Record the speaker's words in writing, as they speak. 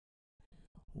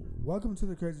Welcome to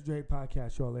the Crazy Drake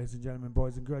Podcast Show, ladies and gentlemen,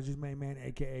 boys and girls. Your main man,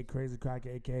 a.k.a. Crazy Crack,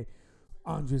 a.k.a.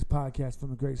 Andres Podcast from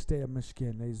the great state of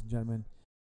Michigan, ladies and gentlemen.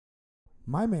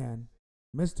 My man,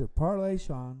 Mr. Parlay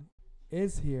Shawn,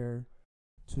 is here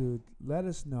to let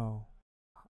us know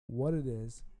what it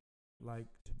is like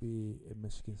to be a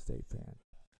Michigan State fan.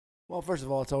 Well, first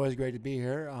of all, it's always great to be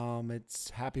here. It's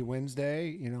Happy Wednesday.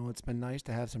 You know, it's been nice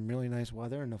to have some really nice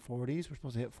weather in the 40s. We're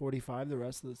supposed to hit 45 the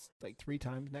rest of this, like 3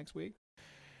 times next week.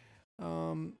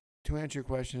 To answer your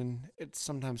question, it's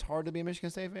sometimes hard to be a Michigan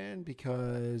State fan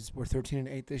because we're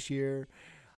 13-8 this year.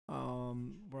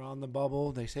 We're on the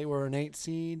bubble. They say we're an 8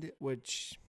 seed,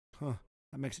 which, that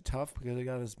makes it tough because they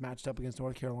got us matched up against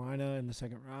North Carolina in the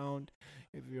second round.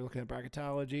 If you're looking at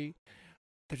bracketology,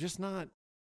 they're just not.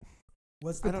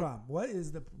 What's the problem? What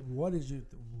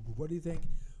do you think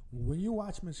when you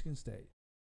watch Michigan State?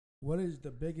 What is the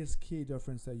biggest key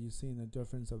difference that you see in the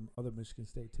difference of other Michigan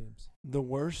State teams? The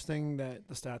worst thing that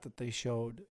the stat that they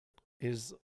showed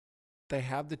is they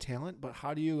have the talent, but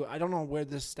how do you – I don't know where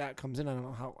this stat comes in.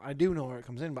 I do know where it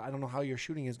comes in, but I don't know how your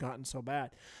shooting has gotten so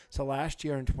bad. So last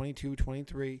year in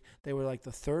 22-23, they were like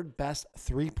the third best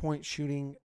three-point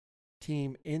shooting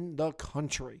team in the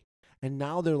country. And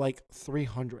now they're like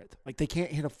 300th. Like they can't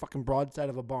hit a fucking broadside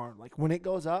of a barn. Like when it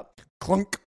goes up,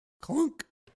 clunk, clunk.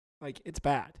 Like it's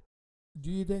bad. Do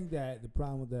you think that the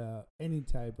problem with any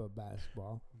type of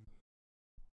basketball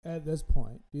at this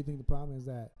point, do you think the problem is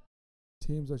that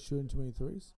teams are shooting too many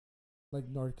threes? Like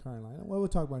North Carolina? Well, we'll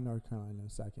talk about North Carolina in a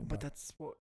second. But that's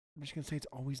what Michigan State's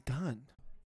always done.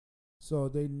 So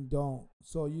they don't.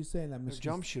 So you're saying that They're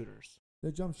jump shooters.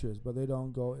 They're jump shooters, but they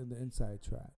don't go in the inside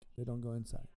track. They don't go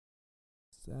inside.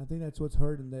 So I think that's what's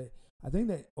hurting. I think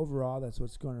that overall that's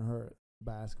what's going to hurt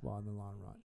basketball in the long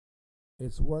run.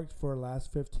 It's worked for the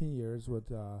last 15 years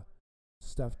with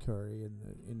Steph Curry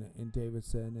and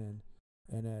Davidson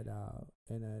and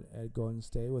at Golden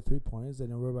State with 3-pointers,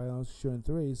 and everybody else shooting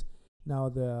threes. Now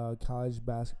the college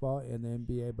basketball and the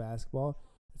NBA basketball,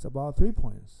 it's about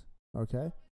 3-pointers.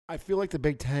 Okay. I feel like the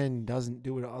Big Ten doesn't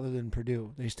do it other than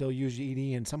Purdue. They still use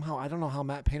ED, and somehow I don't know how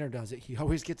Matt Painter does it. He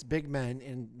always gets big men,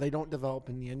 and they don't develop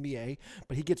in the NBA,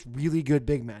 but he gets really good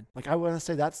big men. Like I want to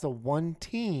say that's the one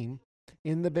team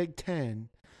in the Big Ten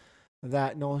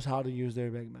that knows how to use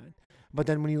their big men. But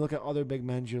then when you look at other big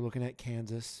men, you're looking at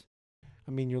Kansas.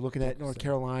 I mean, you're looking at North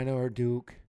Carolina or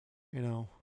Duke, yeah,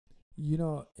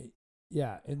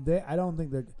 and I don't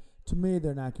think that, to me,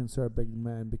 they're not considered big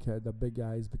men because the big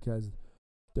guys, because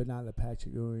they're not the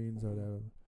Patrick Ewings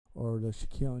or the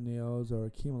Shaquille O'Neals or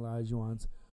Akeem Olajuwons.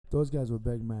 Those guys were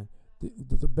big men.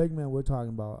 The big men we're talking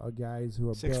about are guys who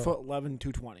are 6'11",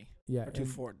 220. Yeah, or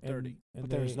 230. And but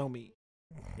there's no meat.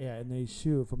 Yeah, and they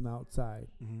shoot from the outside,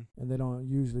 and they don't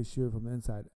usually shoot from the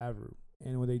inside ever.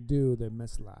 And when they do, they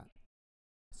miss a lot.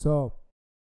 So,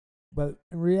 but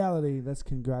in reality, let's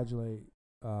congratulate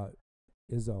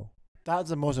Izzo. That's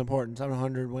the most important.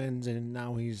 700 wins, and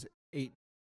now he's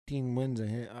 18 wins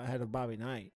ahead of Bobby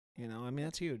Knight. You know, I mean,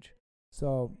 that's huge.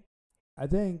 So, I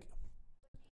think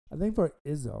for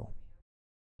Izzo,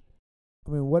 I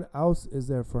mean, what else is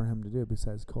there for him to do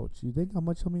besides coach? You think how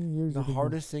many years? The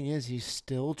hardest thing is he's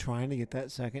still trying to get that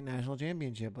second national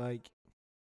championship.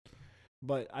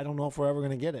 But I don't know if we're ever going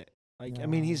to get it. I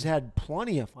mean, he's had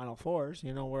plenty of Final Fours.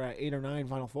 You know, we're at 8 or 9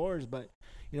 Final Fours. But,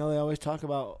 you know, they always talk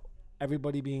about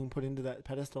everybody being put into that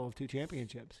pedestal of 2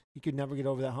 championships. He could never get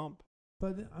over that hump.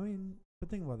 But, I mean,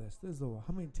 think about this.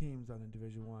 How many teams on the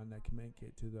Division I that can make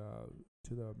it to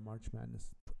the March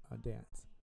Madness dance?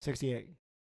 68.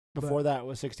 Before that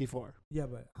was 64. Yeah,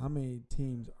 but how many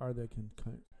teams are there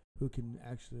who can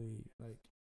actually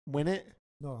win it?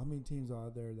 No, how many teams are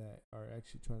there that are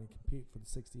actually trying to compete for the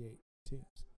 68 teams?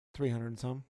 300 and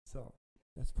some. So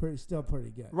that's still pretty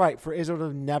good. Right, for Izzo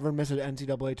to never miss an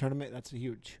NCAA tournament, that's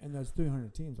huge. And there's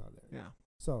 300 teams out there. Yeah.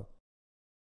 So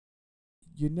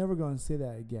you're never going to see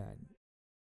that again,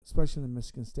 especially in the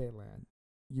Michigan State land.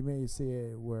 You may see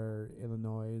it where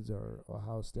Illinois or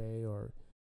Ohio State or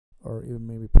even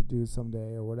maybe Purdue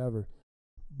someday or whatever.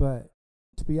 But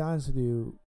to be honest with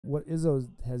you, what Izzo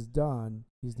has done,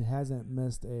 he hasn't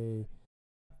missed a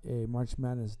March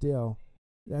Madness deal.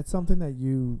 That's something that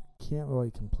you can't really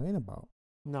complain about.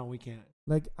 No, we can't.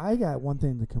 Like, I got one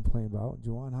thing to complain about,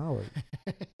 Juwan Howard.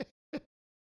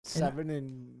 7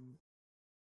 and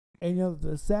you know,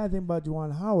 the sad thing about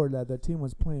Juwan Howard, that the team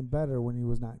was playing better when he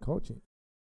was not coaching.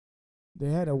 They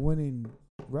had a winning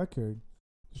record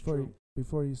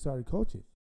before he started coaching.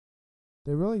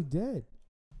 They really did.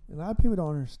 And a lot of people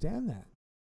don't understand that.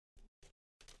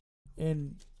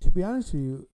 And to be honest with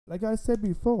you, like I said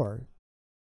before,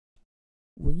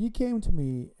 when you came to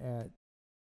me at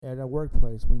at our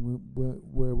workplace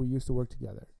where we used to work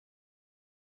together.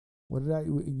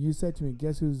 You said to me,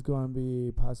 guess who's going to be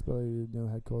a possibility new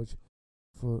head coach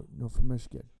for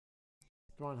Michigan?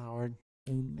 Ron Howard.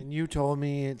 And And you told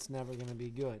me it's never going to be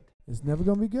good. it's never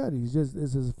going to be good. This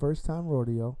is his first time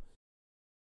rodeo.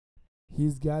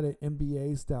 He's got an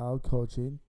NBA style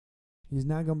coaching. He's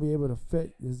not going to be able to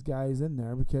fit his guys in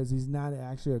there because he's not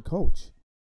actually a coach.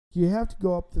 You have to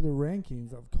go up to the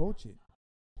rankings of coaching.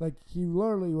 Like, he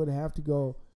literally would have to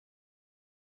go.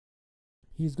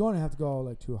 He's going to have to go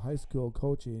like to high school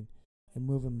coaching and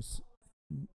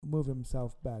move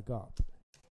himself back up.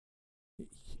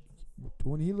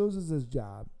 When he loses his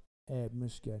job at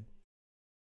Michigan,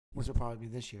 Which will probably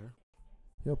be this year.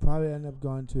 he'll probably end up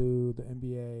going to the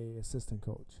NBA assistant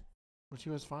coach. Which he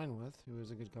was fine with. He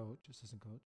was a good coach, assistant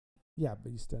coach. Yeah,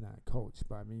 but he's still not a coach.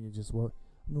 But I mean,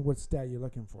 what stat you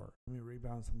looking for? How many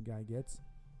rebounds some guy gets?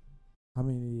 How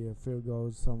many field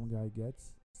goals some guy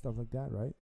gets? Stuff like that,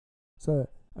 right? So,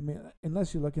 I mean,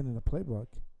 unless you're looking in the playbook,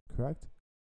 correct?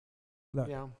 Look,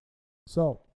 Yeah.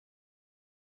 so,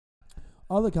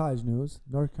 all the college news,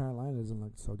 North Carolina doesn't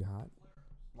look so hot.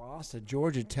 Lost to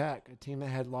Georgia Tech, a team that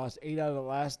had lost 8 out of the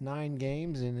last 9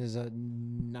 games and is a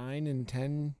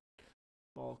 9-10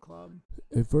 ball club.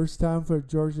 The first time for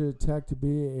Georgia Tech to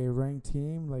be a ranked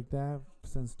team like that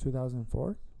since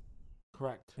 2004.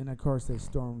 Correct. And, of course, they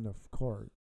stormed the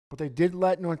court. But they did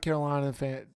let North Carolina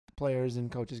players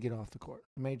and coaches get off the court.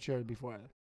 Made sure before that.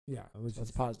 Yeah.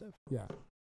 That's positive. Yeah.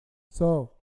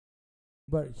 So,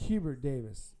 but Hubert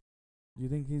Davis, do you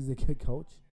think he's a good coach?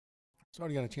 He's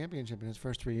already got a championship in his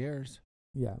first 3 years.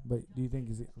 Yeah, but do you think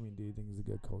he's a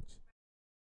good coach?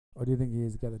 Or do you think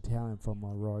he's got the talent from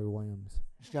Roy Williams?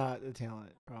 He's got the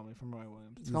talent, probably, from Roy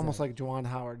Williams. It's almost like Juwan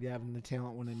Howard having the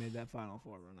talent when they made that Final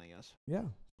Four run, I guess. Yeah,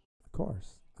 of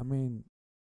course. I mean,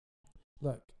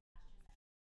 look,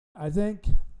 I think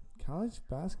college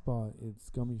basketball, it's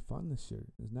going to be fun this year.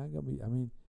 It's not going to be, I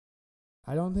mean,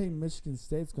 I don't think Michigan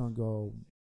State's going to go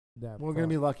that We're far. going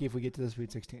to be lucky if we get to the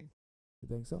Sweet 16. You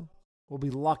think so? We'll be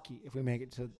lucky if we make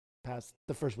it to past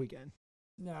the first weekend.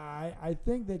 No, I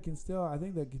think they can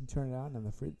turn it on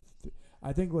the free.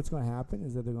 I think what's going to happen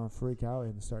is that they're going to freak out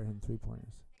and start hitting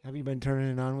 3-pointers. Have you been turning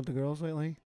it on with the girls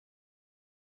lately?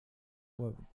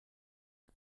 What?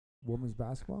 Women's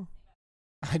basketball?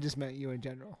 I just meant you in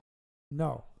general.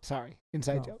 No. Sorry.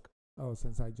 Inside No. joke. Oh, it's an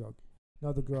inside joke.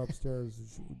 No, the girl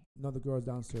upstairs. No, the girls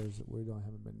downstairs. We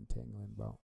haven't been tangling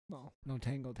about. No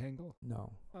tangle.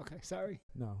 No. Okay, sorry.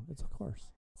 No, it's of course.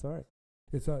 It's all right.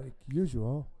 It's like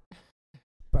usual.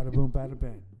 Bada boom, bada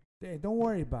bang. Hey, don't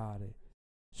worry about it.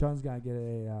 Sean's gonna get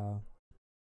an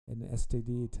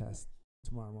STD test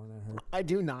tomorrow morning. I heard. I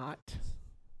do not.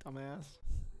 Dumbass.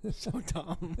 So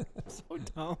dumb. So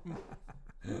dumb.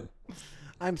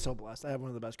 I'm so blessed. I have one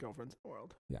of the best girlfriends in the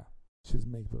world. Yeah, she's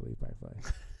make believe by play.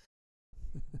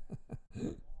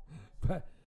 But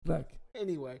look.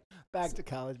 Anyway, back to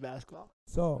college basketball.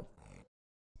 So,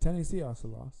 Tennessee also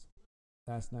lost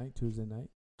last night, Tuesday night.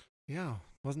 Yeah,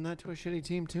 wasn't that to a shitty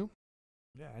team too?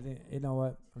 Yeah, I didn't. You know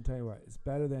what? I'm telling you what. It's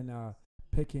better than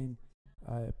picking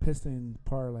Piston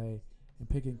parlay and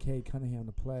picking Cade Cunningham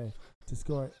to play to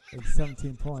score like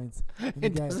 17 points. And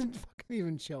It doesn't fucking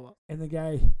even show up. And the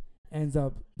guy ends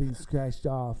up being scratched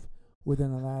off within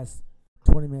the last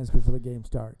 20 minutes before the game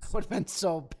starts. I would have been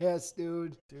so pissed,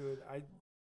 dude. Dude,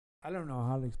 I don't know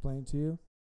how to explain to you.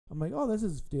 I'm like, oh, this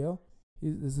is his deal.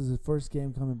 This is his first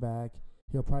game coming back.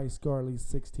 He'll probably score at least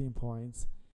 16 points.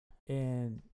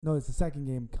 And no, it's the second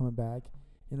game coming back.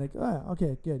 And like, oh,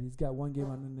 okay, good. He's got one game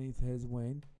underneath his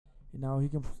wing. And now he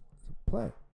can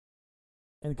play.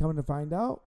 And coming to find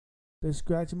out, they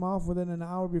scratch him off within an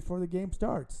hour before the game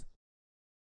starts.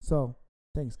 So,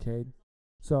 thanks, Cade.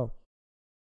 So,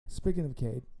 speaking of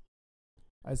Cade,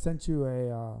 I sent you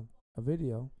a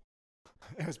video.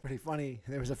 It was pretty funny.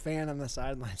 There was a fan on the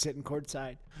sideline sitting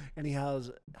courtside, and he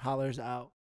hollers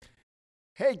out,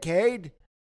 "Hey, Cade,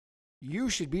 you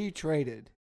should be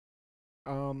traded."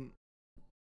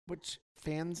 Which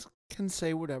fans can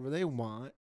say whatever they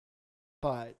want,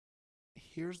 but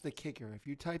here's the kicker. If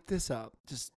you type this up,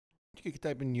 you could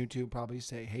type in YouTube, probably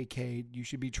say, "Hey, Cade, you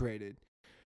should be traded."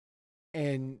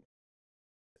 And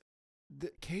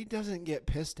Cade doesn't get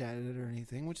pissed at it or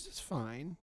anything, which is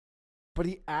fine. But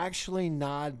he actually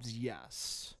nods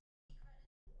yes.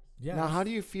 Yeah. Now, how do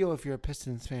you feel if you're a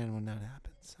Pistons fan when that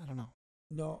happens? I don't know.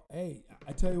 No, hey,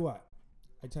 I tell you what.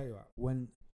 When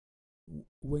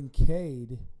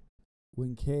Cade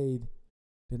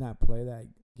did not play that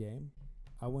game,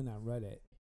 I went on Reddit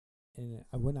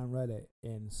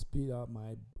and speed up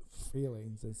my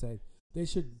feelings and said they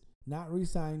should not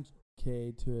re-sign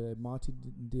Cade to a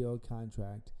multi-deal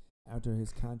contract after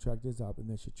his contract is up, and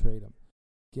they should trade him.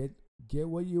 Get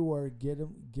what you worth. Get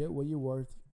him. Get what you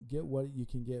worth. Get what you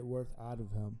can get worth out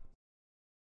of him,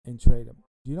 and trade him.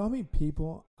 Do you know how many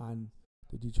people on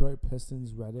the Detroit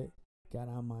Pistons Reddit got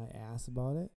on my ass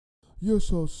about it? You're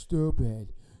so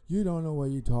stupid. You don't know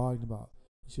what you're talking about.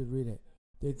 You should read it.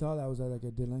 They thought I was like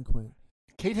a delinquent.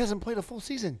 Cade hasn't played a full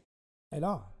season At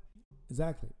all.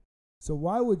 Exactly. So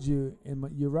why would you, in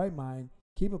your right mind,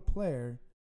 keep a player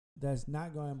that's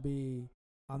not going to be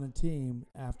on the team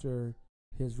after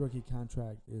his rookie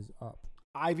contract is up?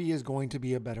 Ivy is going to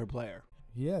be a better player.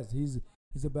 He is. He's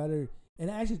a better, and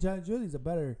actually, John Julie's a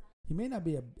better. He may not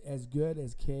be as good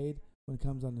as Cade when it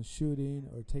comes on the shooting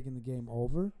or taking the game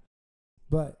over,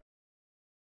 but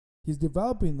he's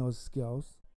developing those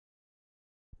skills.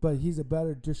 But he's a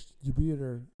better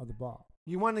distributor of the ball.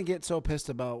 You want to get so pissed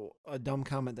about a dumb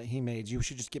comment that he made, you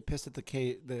should just get pissed at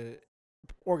the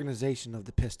organization of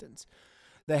the Pistons.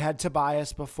 They had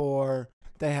Tobias before.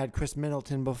 They had Chris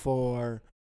Middleton before.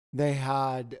 They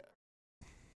had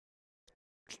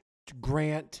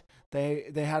Grant.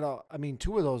 They had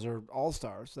two of those are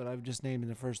all-stars that I've just named in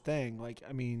the first thing.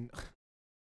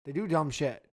 They do dumb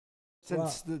shit.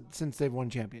 Since they've won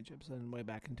championships, and way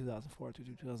back in 2004 to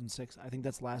 2006, I think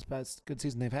that's the last best good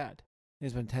season they've had.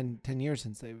 It's been 10 years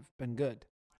since they've been good,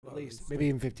 at least, maybe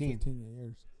even 15. 15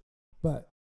 years. But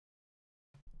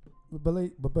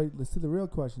let's see, the real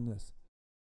question is,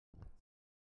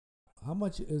 how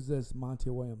much is this Monty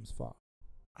Williams' fault?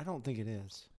 I don't think it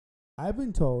is. I've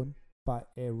been told by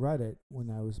a Reddit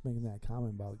when I was making that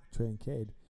comment about trading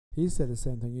Cade, he said the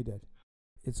same thing you did.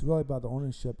 It's really about the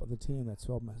ownership of the team that's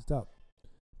so messed up.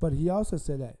 But he also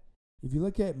said that if you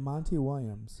look at Monty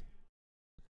Williams,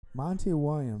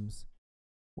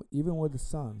 even with the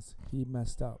Suns, he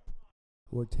messed up.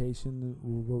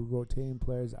 Rotating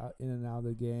players out in and out of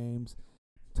the games,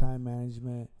 time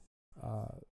management,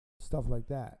 stuff like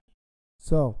that.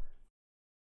 So,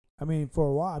 for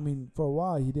a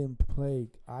while he didn't play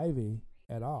Ivy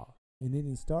at all. And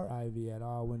didn't start Ivy at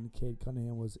all when Cade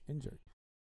Cunningham was injured.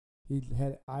 He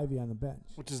had Ivy on the bench.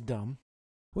 Which is dumb.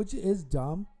 But you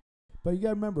got to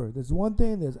remember, there's one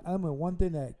thing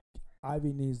that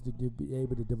Ivy needs to be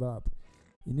able to develop.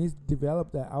 He needs to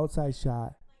develop that outside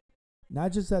shot,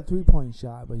 not just that three-point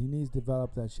shot, but he needs to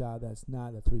develop that shot that's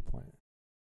not a three-pointer.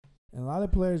 And a lot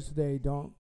of players today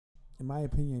don't, in my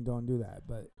opinion, don't do that.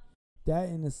 But that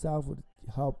in itself would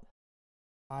help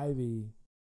Ivy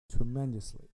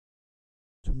tremendously.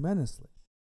 Tremendously.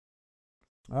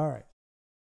 All right.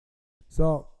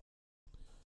 So,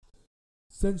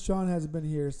 since Shawn hasn't been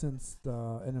here since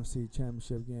the NFC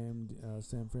Championship game,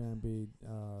 San Fran beat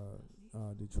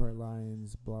Detroit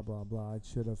Lions, blah, blah, blah. It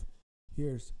should have.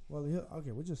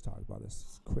 We'll just talk about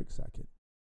this quick second.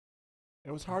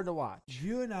 It was hard to watch.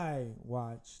 You and I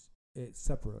watched it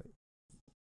separately.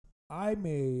 I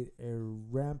made a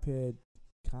rampant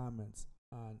comments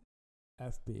on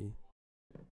FB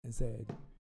and said,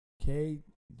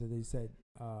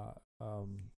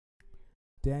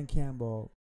 Dan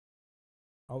Campbell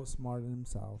outsmarted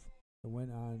himself and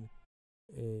went on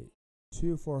 2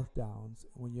 4th downs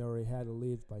when you already had a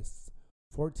lead by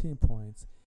 14 points.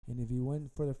 And if you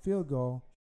went for the field goal,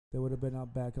 they would have been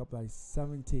back up by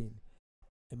 17.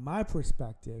 In my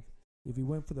perspective, if you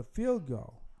went for the field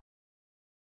goal,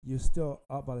 you're still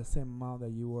up by the same amount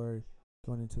that you were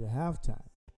going into the halftime.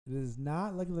 It is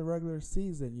not like the regular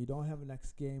season. You don't have a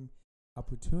next game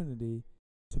opportunity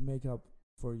to make up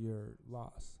for your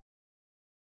loss.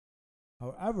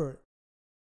 However,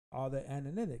 all the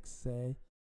analytics say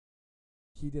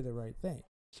he did the right thing.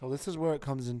 So this is where it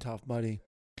comes in tough, buddy.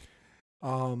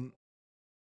 Anybody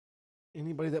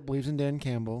that believes in Dan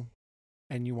Campbell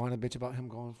and you want to bitch about him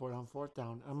going for it on 4th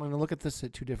down, I'm going to look at this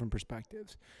at 2 different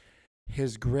perspectives.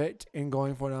 His grit in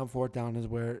going for it on 4th down is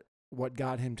what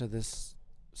got him to this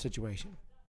situation.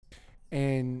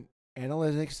 And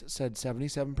analytics said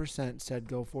 77% said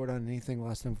go for it on anything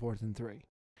less than 4th and 3.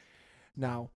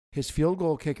 Now, his field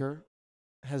goal kicker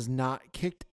has not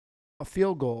kicked a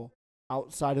field goal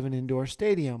outside of an indoor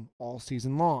stadium all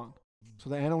season long. So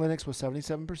the analytics was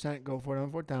 77% go for it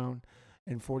on 4th down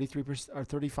and 43% or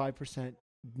 35%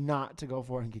 not to go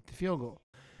for it and kick the field goal.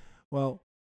 Well,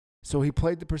 so he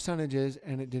played the percentages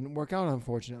and it didn't work out,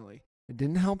 unfortunately. It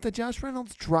didn't help that Josh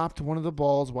Reynolds dropped one of the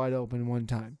balls wide open one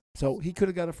time. So he could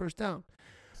have got a 1st down.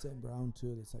 St. Brown,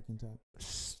 too, the second time.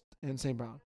 And St.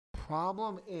 Brown.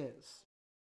 Problem is,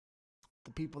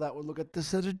 the people that would look at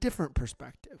this as a different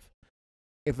perspective.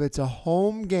 If it's a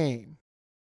home game,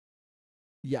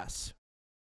 yes,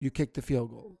 you kick the field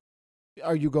goal.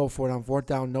 or you go for it on fourth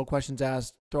down, no questions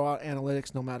asked, throw out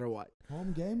analytics no matter what.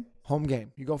 Home game? Home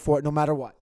game. You go for it no matter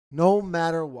what. No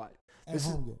matter what. At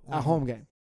home game. A home game.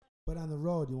 But on the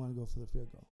road, you want to go for the field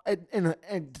goal.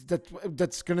 And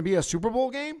that's going to be a Super Bowl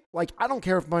game? Like, I don't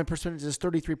care if my percentage is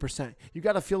 33%. You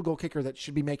got a field goal kicker that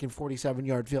should be making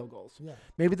 47-yard field goals. Yeah.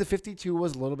 Maybe the 52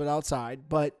 was a little bit outside,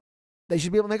 but they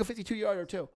should be able to make a 52-yarder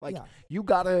too. Like, you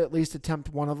got to at least attempt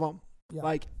one of them,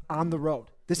 like, on the road.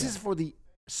 This is for the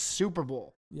Super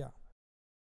Bowl. Yeah.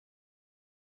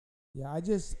 Yeah,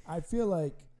 I feel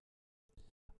like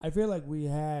we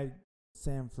had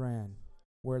San Fran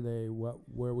where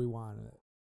we wanted it.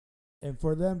 And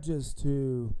for them just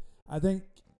to, I think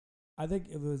if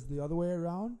it was the other way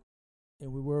around,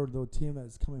 and we were the team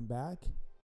that's coming back,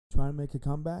 trying to make a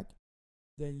comeback,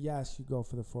 then yes, you go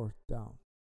for the fourth down.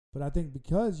 But I think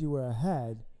because you were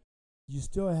ahead, you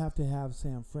still have to have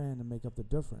San Fran to make up the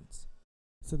difference.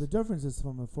 So the difference is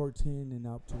from the 14 and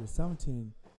up to the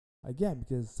 17, again,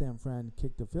 because San Fran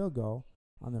kicked the field goal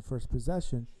on their first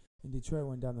possession, and Detroit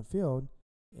went down the field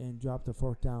and dropped the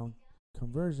fourth down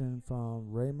conversion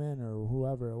from Raymond or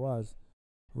whoever it was,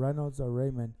 Reynolds or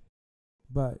Raymond.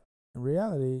 But in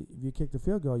reality, if you kicked the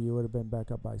field goal, you would have been back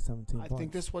up by 17 points. I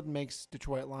think this what makes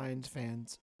Detroit Lions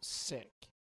fans sick,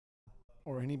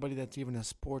 or anybody that's even a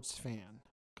sports fan,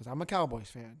 because I'm a Cowboys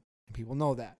fan, and people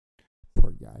know that.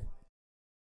 Poor guy.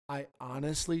 I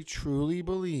honestly, truly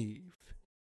believe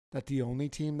that the only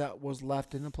team that was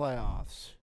left in the playoffs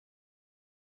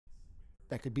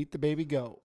that could beat the baby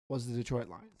goat was the Detroit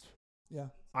Lions. Yeah.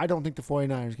 I don't think the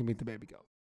 49ers can beat the baby goat.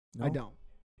 No? I don't.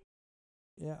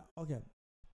 Yeah, okay.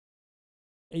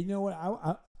 And you know what?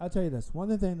 I'll tell you this. One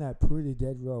of the things that Purdy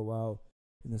did real well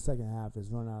in the second half is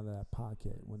run out of that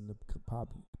pocket when the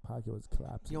pocket was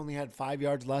collapsing. He only had 5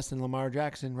 yards less than Lamar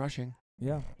Jackson rushing.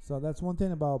 Yeah, so that's one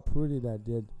thing about Purdy that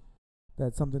did.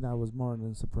 That's something I was more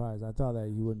than surprised. I thought that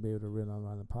he wouldn't be able to run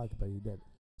around the pocket, but he did.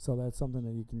 So that's something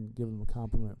that you can give him a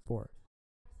compliment for.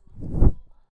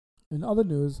 In other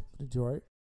news, Detroit,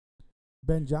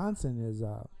 Ben Johnson is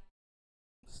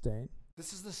staying.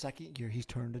 This is the second year he's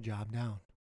turned a job down.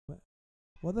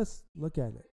 Well, let's look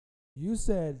at it. You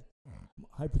said,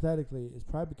 hypothetically, it's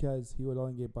probably because he would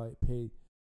only get paid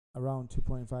around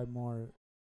 2.5 more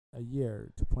a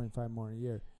year, 2.5 more a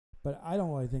year. But I don't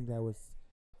really think that was.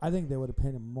 I think they would have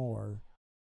paid him more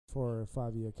for a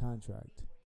 5-year contract.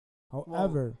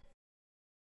 However,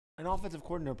 an offensive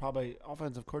coordinator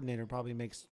probably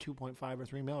makes 2.5 or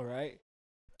 $3 million, right?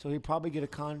 So he'd probably get a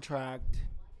contract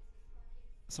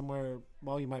somewhere.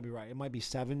 Well, you might be right. It might be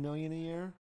 $7 million a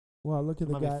year. Well, look at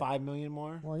the guy. Maybe $5 million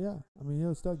more. Well, yeah. I mean,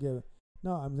 he'll still get it.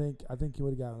 No, I think he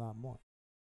would have got a lot more.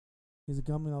 He's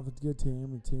coming off a good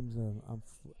team. The team's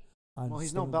well,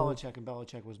 he's no Belichick, and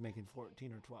Belichick was making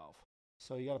 14 or 12.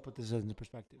 So you got to put this into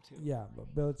perspective too. Yeah,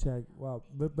 but Belichick. Well,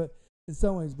 but in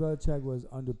some ways, Belichick was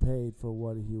underpaid for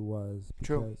what he was.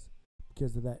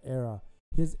 Because of that era.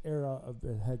 His era of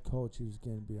the head coach, he was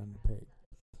going to be underpaid.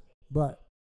 But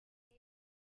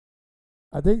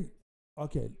I think,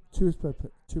 okay, two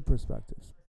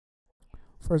perspectives.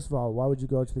 First of all, why would you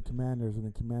go to the Commanders when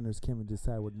the Commanders came and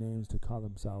decide what names to call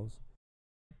themselves?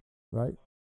 Right?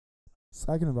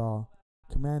 Second of all,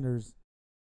 Commanders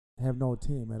have no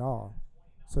team at all.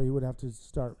 So you would have to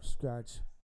start scratch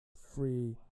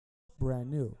free, brand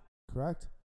new, correct?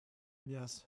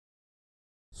 Yes.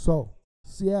 So,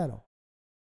 Seattle.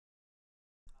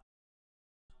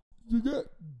 You get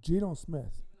Geno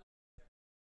Smith.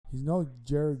 He's no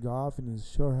Jared Goff, and he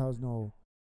sure has no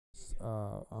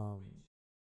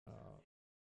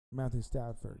Matthew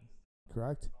Stafford,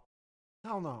 correct?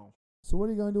 Hell no. So what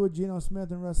are you going to do with Geno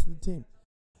Smith and the rest of the team?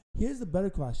 Here's the better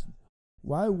question.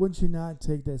 Why wouldn't you not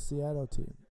take that Seattle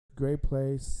team? Great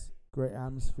place, great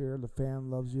atmosphere. The fan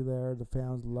loves you there. The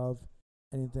fans love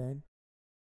anything.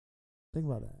 Think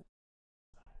about that.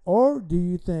 Or do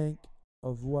you think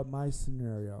of what my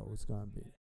scenario was going to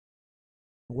be?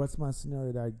 What's my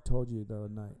scenario that I told you the other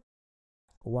night?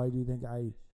 Why do you think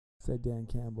I said Ben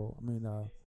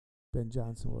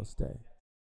Johnson will stay?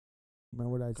 Remember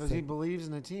what I said? Because he believes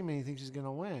in the team and he thinks he's going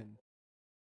to win.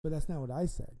 But that's not what I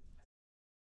said.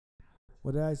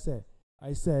 What did I say?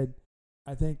 I said,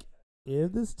 I think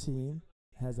if this team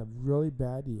has a really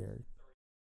bad year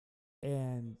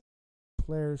and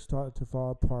players start to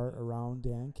fall apart around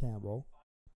Dan Campbell,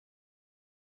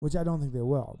 which I don't think they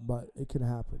will, but it could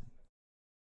happen.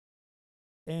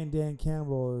 And Dan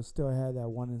Campbell still had that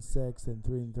 1-6 and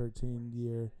 3-13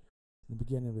 year in the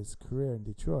beginning of his career in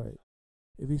Detroit.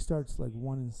 If he starts like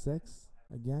 1-6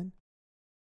 again,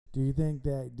 do you think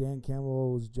that Dan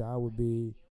Campbell's job would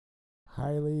be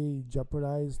highly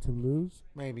jeopardized to lose?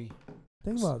 Maybe.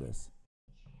 Think about this.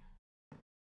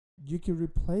 you can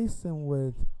replace him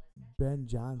with Ben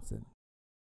Johnson.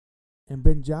 And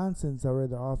Ben Johnson's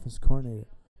already the offense coordinator.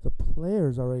 The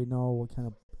players already know what kind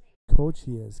of coach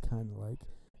he is, kind of like.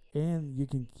 And you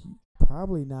can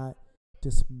probably not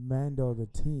dismantle the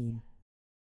team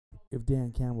if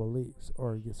Dan Campbell leaves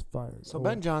or gets fired. So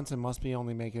Ben Johnson must be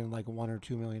only making like $1 or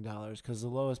 $2 million because the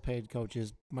lowest paid coach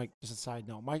is Mike. Just a side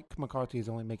note, Mike McCarthy is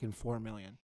only making $4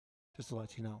 million, just to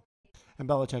let you know. And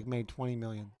Belichick made $20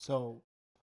 million. So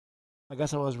I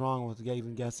guess I was wrong with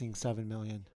even guessing $7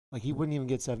 million. Like he wouldn't even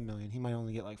get $7 million. He might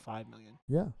only get like $5 million.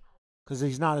 Yeah. Because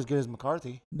he's not as good as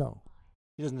McCarthy. No.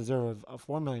 He doesn't deserve a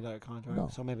 $4 million contract. No.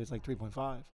 So maybe it's like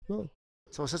 3.5. No.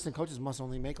 So assistant coaches must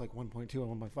only make like 1.2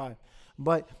 or 1.5.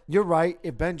 But you're right.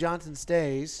 If Ben Johnson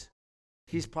stays,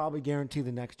 he's probably guaranteed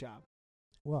the next job.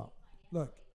 Well,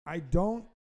 look, I think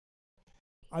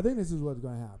this is what's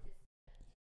going to happen.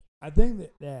 I think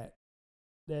that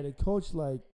a coach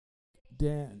like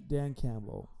Dan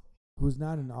Campbell, who's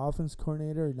not an offense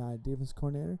coordinator, not a defense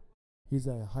coordinator, he's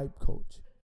a hype coach.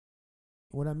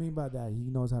 What I mean by that, he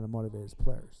knows how to motivate his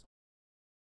players.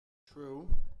 True.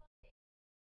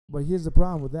 But here's the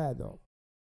problem with that, though.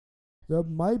 There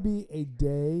might be a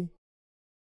day,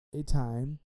 a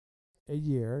time, a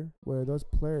year where those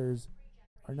players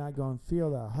are not going to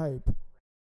feel that hype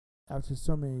after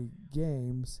so many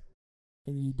games,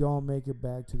 and you don't make it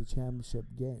back to the championship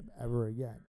game ever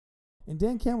again. And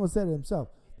Dan Campbell said it himself.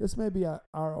 This may be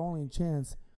our only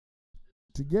chance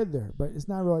to get there, but it's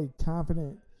not really a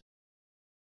confident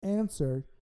answer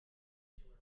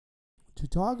to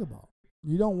talk about.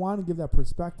 You don't want to give that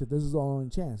perspective. This is our only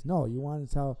chance. No, you want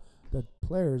to tell the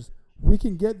players, we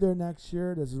can get there next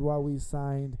year. This is why we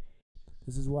signed.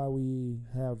 This is why we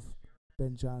have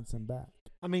Ben Johnson back.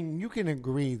 I mean, you can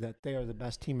agree that they are the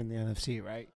best team in the NFC,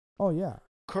 right? Oh, yeah.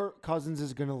 Kirk Cousins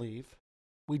is going to leave.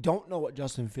 We don't know what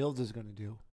Justin Fields is going to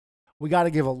do. We got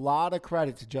to give a lot of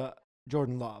credit to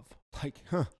Jordan Love.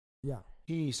 Yeah.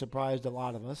 He surprised a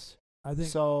lot of us. I think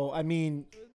so. I mean,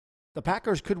 the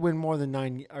Packers could win more than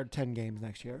 9 or 10 games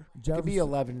next year. It could be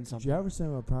 11 and something.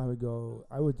 Jefferson would probably go.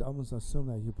 I would almost assume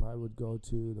that he probably would go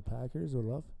to the Packers or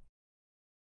Love.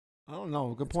 I don't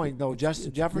know. Good point, though.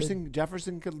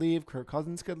 Jefferson could leave. Kirk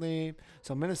Cousins could leave.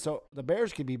 So the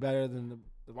Bears could be better than the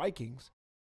Vikings.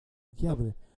 Yeah,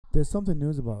 but there's something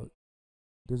news about.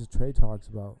 There's a trade talks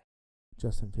about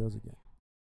Justin Fields again.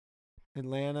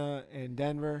 Atlanta and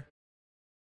Denver.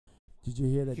 Did you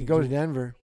hear that? He could go to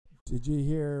Denver. Did you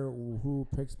hear who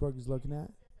Pittsburgh is looking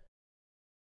at?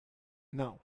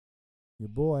 No. Your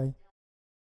boy,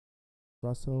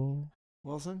 Russell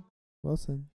Wilson.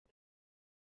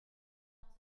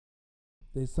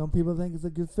 Some people think it's a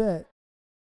good fit.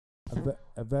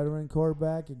 A veteran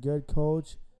quarterback, a good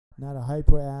coach, not a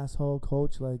hyper asshole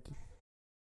coach like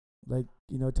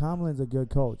Tomlin's a good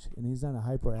coach and he's not a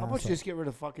hyper asshole. How about you just get rid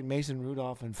of fucking Mason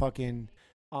Rudolph and fucking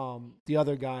the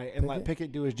other guy and let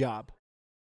Pickett do his job?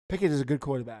 Pickett is a good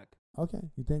quarterback. Okay,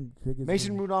 you think Pickett's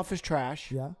Mason Rudolph is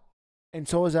trash? Yeah. And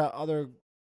so is that other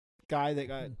guy that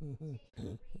got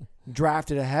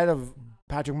drafted ahead of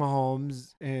Patrick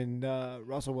Mahomes and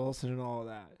Russell Wilson and all of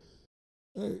that.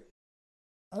 Hey,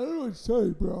 I don't know what to tell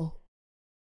you, bro.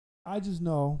 I just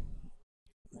know.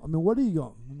 I mean, what are you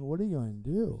going to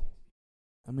do?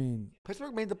 I mean,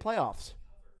 Pittsburgh made the playoffs.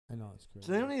 I know it's crazy.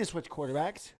 So they don't need to switch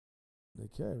quarterbacks. They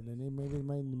could. They need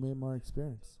more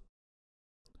experience.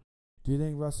 Do you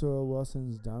think Russell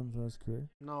Wilson's done for his career?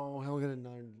 No, he'll get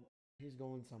another. He's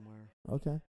going somewhere.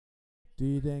 Okay. Do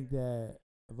you think that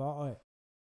of all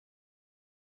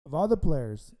the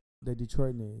players that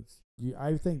Detroit needs,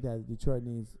 I think that Detroit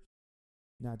needs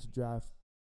not to draft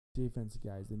defensive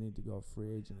guys. They need to go free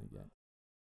agent again,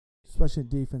 especially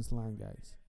defense line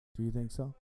guys. Do you think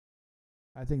so?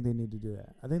 I think they need to do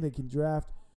that. I think they can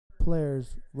draft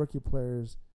players, rookie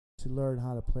players, to learn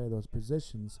how to play those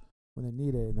positions when they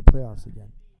need it in the playoffs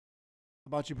again. How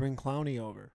about you bring Clowney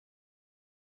over?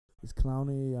 Is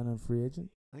Clowney on a free agent?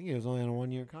 I think he was only on a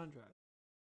 1-year contract.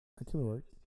 That could work.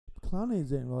 Clowney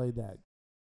isn't really that.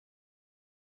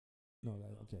 No,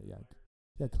 okay, yeah.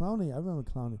 Yeah, Clowney, I remember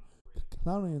Clowney.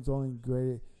 Clowney is only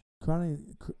great.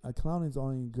 Clowney's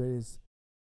only greatest.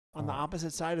 On the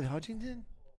opposite side of Hutchinson?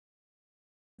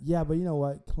 Yeah, but you know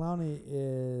what? Clowney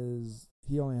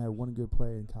he only had one good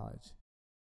play in college.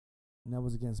 And that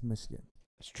was against Michigan.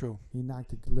 That's true. He knocked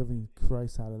the living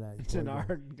Christ out of that. It's an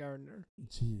Art Gardner.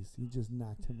 Jeez, he just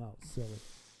knocked him out.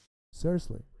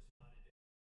 Seriously.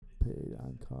 Paid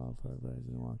on call for everybody's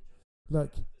walk.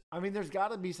 Look. I mean, there's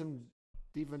got to be some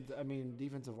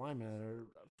defensive linemen that are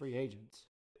free agents.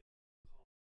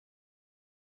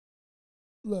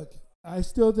 Look, I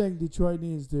still think Detroit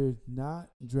needs to not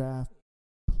draft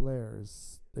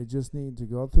players. They just need to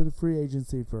go through the free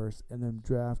agency first and then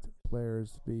draft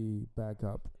players to be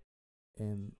backup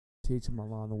and teach them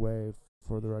along the way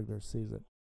for the regular season,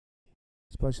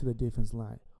 especially the defense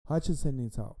line. Hutchinson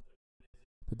needs help.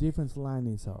 The defense line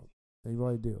needs help. They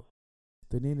really do.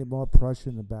 They needed more pressure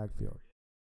in the backfield.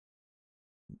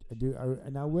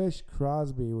 I wish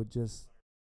Crosby would just.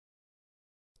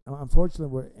 Unfortunately,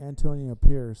 with Antonio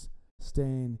Pierce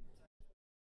staying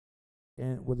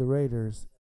with the Raiders,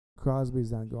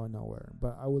 Crosby's not going nowhere.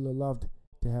 But I would have loved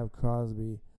to have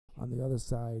Crosby on the other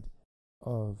side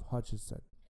of Hutchinson.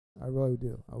 I really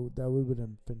do. That would have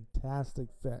been a fantastic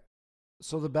fit.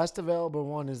 So the best available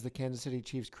one is the Kansas City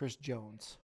Chiefs' Chris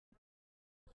Jones.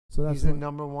 So he's the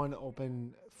number one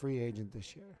open free agent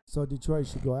this year. So Detroit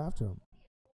should go after him.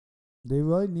 They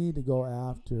really need to go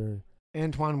after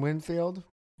Antoine Winfield.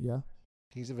 Yeah.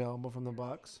 He's available from the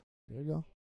Bucs. There you go.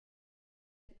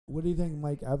 What do you think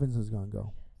Mike Evans is going to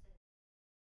go?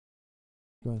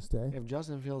 Going to stay? If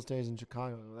Justin Fields stays in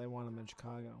Chicago, they want him in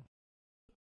Chicago.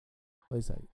 Wait a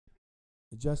second.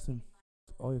 Justin.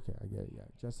 Oh, okay. I get it. Yeah.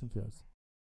 Justin Fields.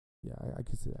 Yeah, I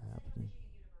could see that happening.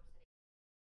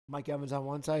 Mike Evans on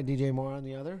one side, DJ Moore on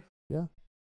the other? Yeah.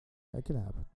 That could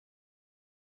happen.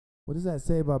 What does that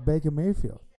say about Baker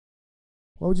Mayfield?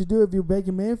 What would you do if you were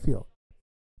Baker Mayfield?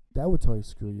 That would totally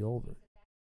screw you over.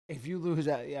 If you lose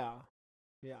that, yeah.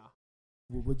 Yeah.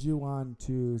 Would you want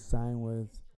to sign with...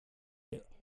 If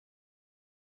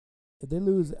they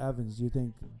lose Evans, do you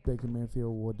think Baker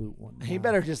Mayfield will do one? He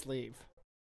better just leave.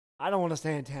 I don't want to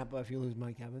stay in Tampa if you lose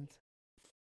Mike Evans.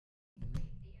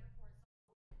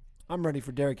 I'm ready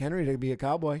for Derrick Henry to be a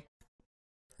Cowboy.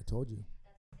 I told you.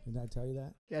 Didn't I tell you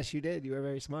that? Yes, you did. You were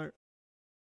very smart.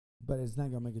 But it's not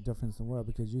going to make a difference in the world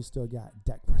because you still got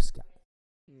Dak Prescott.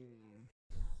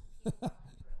 It's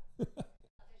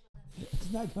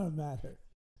not going to matter.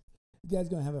 You guys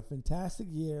going to have a fantastic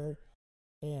year,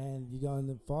 and you're going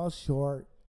to fall short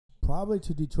probably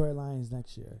to Detroit Lions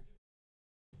next year.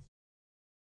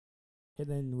 And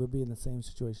then we'll be in the same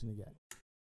situation again.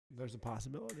 There's a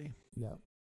possibility. Yep.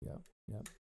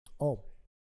 Oh.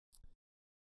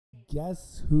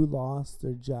 Guess who lost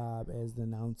their job as the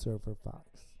announcer for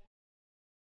Fox?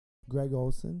 Greg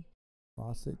Olson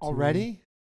lost it. Already?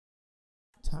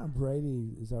 Tom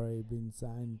Brady has already been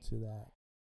signed to that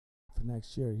for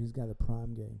next year. He's got a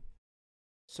prime game.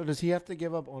 So does he have to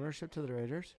give up ownership to the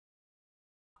Raiders?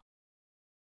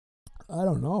 I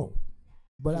don't know.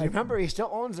 But remember, he still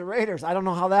owns the Raiders. I don't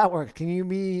know how that works. Can you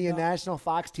be a national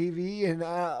Fox TV and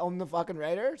own the fucking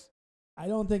Raiders? I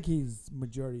don't think he's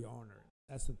majority owner.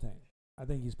 That's the thing. I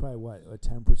think he's probably, a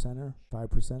 10%er,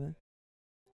 5%er?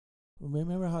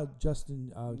 Remember how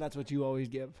Justin... That's what you always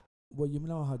give. Well, you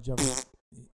know how you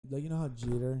know how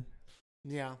Jeter...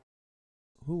 Yeah.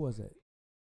 Who was it?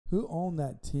 Who owned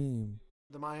that team?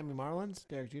 The Miami Marlins?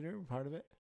 Derek Jeter, part of it?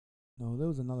 No, there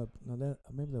was another...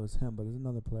 maybe that was him, but there's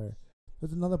another player.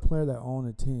 There's another player that owned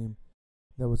a team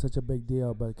that was such a big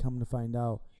deal, but come to find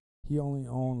out, he only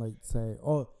owned,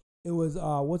 it was,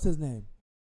 what's his name?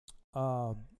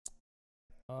 Beyonce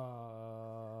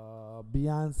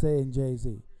and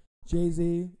Jay-Z.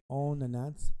 Jay-Z owned the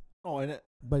Nets. Oh, and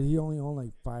but he only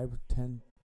owned 5, 10.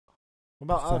 What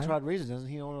about Alex Rodriguez? Doesn't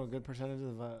he own a good percentage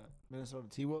of Minnesota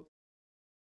T-Wolves?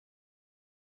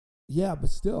 Yeah,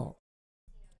 but still,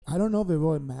 I don't know if it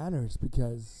really matters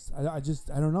because I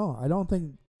don't know. I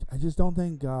just don't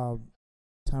think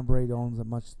Tom Brady owns that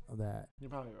much of that. You're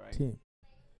probably right. Team.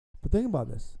 But think about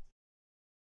this.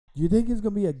 Do you think he's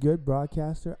going to be a good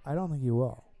broadcaster? I don't think he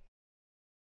will.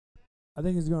 I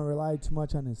think he's going to rely too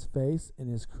much on his face and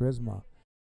his charisma.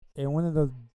 And one of the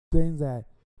things that,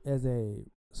 as a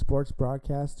sports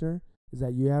broadcaster, is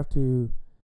that you have to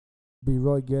be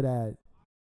really good at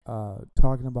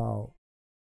talking about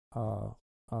the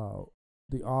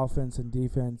offense and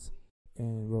defense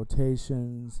and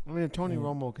rotations. I mean, if Tony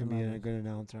Romo can be a good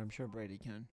announcer, I'm sure Brady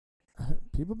can.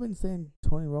 People have been saying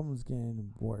Tony Romo's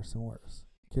getting worse and worse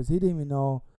because he didn't even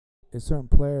know a certain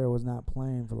player was not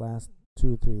playing for the last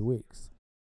 2 or 3 weeks.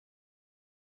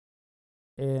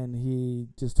 And he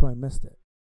just totally missed it.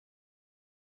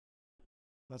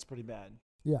 That's pretty bad.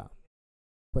 Yeah.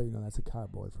 But, that's a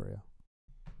cowboy for you.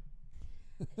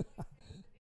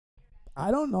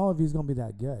 I don't know if he's going to be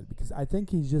that good because I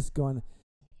think he's just going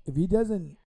 – if he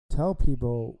doesn't tell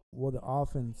people what the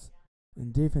offense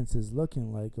and defense is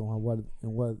looking like and where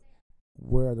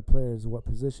the players, what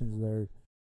positions they're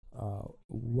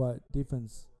what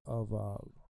defense of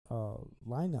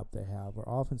lineup they have or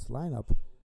offense lineup,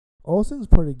 Olsen's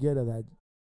pretty good at that.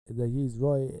 That he's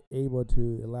really able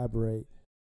to elaborate.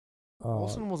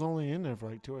 Olsen was only in there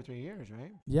for 2 or 3 years,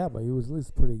 right? Yeah, but he was at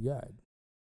least pretty good.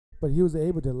 but he was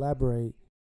able to elaborate,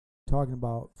 talking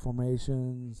about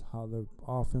formations, how the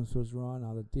offense was run,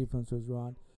 how the defense was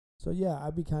run. So yeah,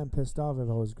 I'd be kind of pissed off if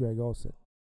I was Greg Olsen.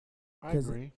 I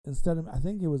agree. Instead of, I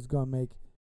think he was gonna make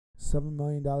 $7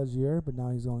 million a year, but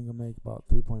now he's only gonna make about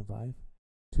 3.5,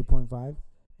 2.5.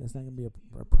 It's not gonna be a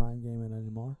prime game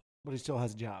anymore. But he still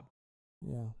has a job.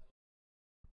 Yeah.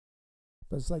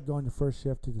 But it's like going to first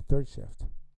shift to the third shift.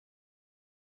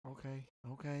 Okay,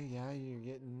 yeah, you're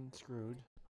getting screwed.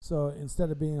 So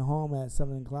instead of being home at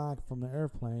 7 o'clock from the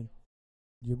airplane,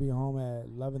 you'll be home at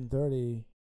 11:30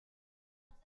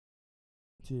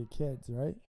 to your kids,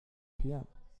 right? PM.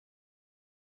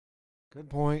 Good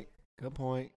point.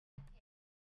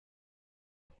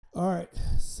 All right,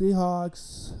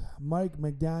 Seahawks. Mike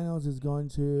McDaniels is going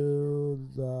to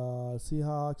the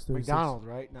Seahawks. McDonald,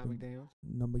 right? Not McDaniels?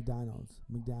 No, McDaniels.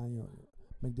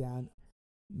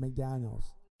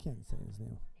 Can't say his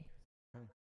name. Okay.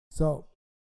 So,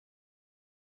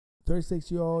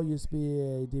 36-year-old used to be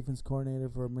a defense coordinator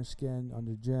for Michigan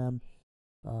under Jim.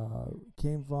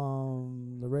 Came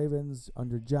from the Ravens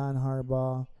under John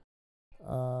Harbaugh.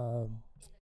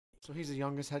 So he's the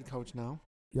youngest head coach now.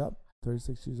 Yep,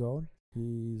 36 years old.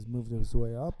 He's moved his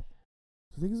way up.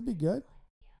 So I think it's be good.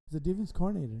 He's a defense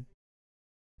coordinator.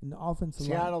 And the offensive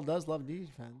Seattle does love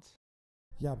defense.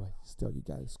 Yeah, but still, you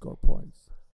got to score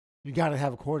points. You got to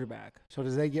have a quarterback. So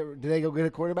do they go get a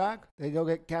quarterback? They go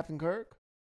get Captain Kirk?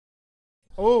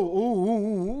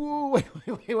 Wait.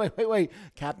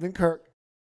 Captain Kirk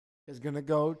is going to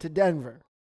go to Denver.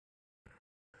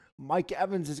 Mike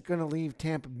Evans is going to leave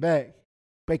Tampa Bay.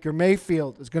 Baker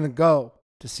Mayfield is going to go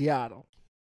to Seattle.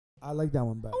 I like that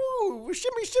one better. Ooh,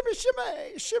 shimmy,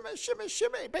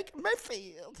 Baker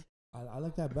Mayfield. I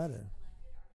like that better.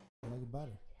 I like it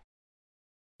better.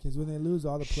 Because when they lose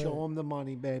all the players. Show him the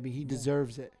money, baby. He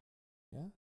deserves it. Yeah?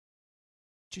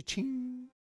 Cha-ching.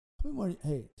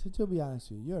 Hey, to be honest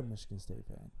with you, you're a Michigan State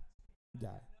fan.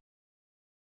 Guy.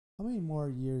 How many more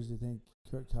years do you think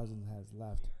Kirk Cousin has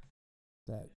left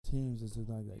that teams is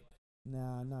like,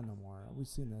 nah, not no more. We've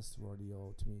seen this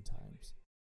rodeo too many times.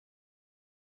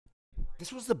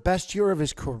 This was the best year of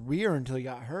his career until he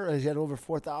got hurt. He had over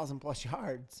 4,000 plus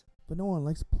yards. But no one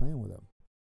likes playing with him.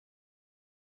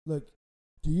 Look,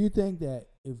 do you think that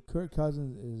if Kirk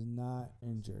Cousins is not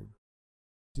injured,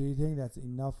 do you think that's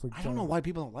enough for? I don't know why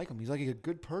people don't like him. He's like a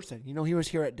good person. You know, he was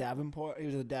here at Davenport. He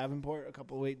was at Davenport a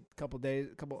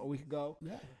week ago.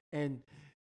 Yeah. And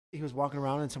he was walking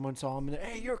around and someone saw him and,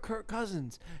 hey, you're Kirk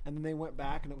Cousins. And then they went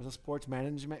back and it was a sports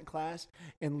management class.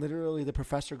 And literally the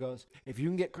professor goes, if you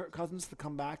can get Kirk Cousins to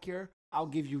come back here, I'll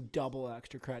give you double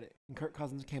extra credit. And Kirk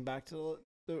Cousins came back to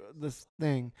this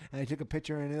thing and they took a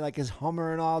picture and like his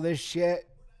Hummer and all this shit.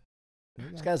 Yeah.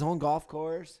 He's got his own golf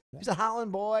course. Yeah. He's a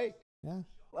Holland boy. Yeah.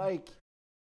 Like.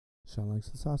 Sean likes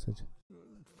the sausage.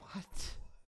 What?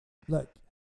 Look.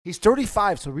 He's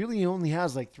 35, so really he only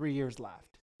has like 3 years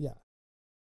left. Yeah.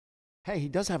 Hey, he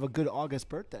does have a good August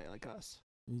birthday like us.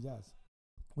 He does.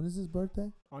 When is his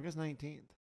birthday? August 19th.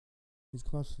 He's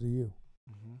closer to you.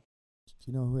 Mm-hmm. Do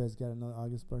you know who has got another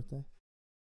August birthday?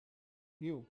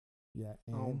 You. Yeah,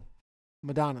 and?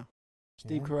 Madonna.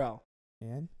 Steve Carell.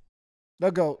 And?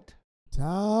 The GOAT.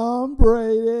 Tom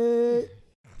Brady.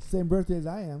 Same birthday as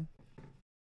I am.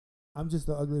 I'm just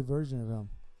the ugly version of him.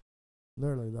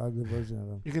 Literally the ugly version of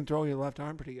him. You can throw your left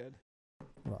arm pretty good.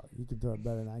 Well, you can throw it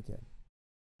better than I can.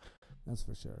 That's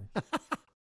for sure.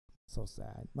 So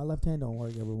sad. My left hand don't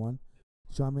work, everyone.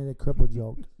 Sean made a cripple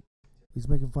joke. He's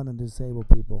making fun of disabled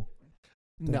people.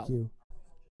 Thank you.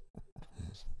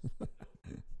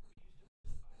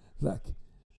 Look.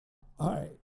 All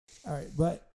right.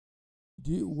 But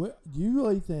do you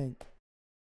really think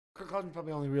Kirk Cousins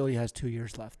probably only really has 2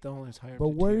 years left? They'll only hire him. But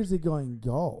where is he going to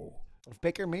go? If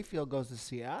Baker Mayfield goes to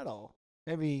Seattle,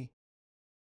 maybe.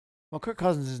 Well, Kirk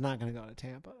Cousins is not going to go to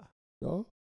Tampa. No?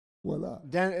 Why not?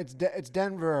 It's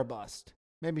Denver or bust.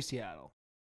 Maybe Seattle.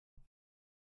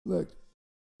 Look,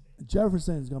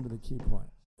 Jefferson is going to be the key point.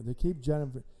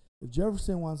 If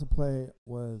Jefferson wants to play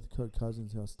with Kirk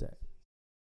Cousins, he'll stay.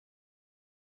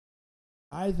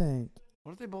 I think.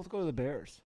 What if they both go to the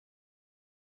Bears?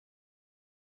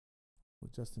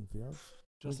 With Justin Fields?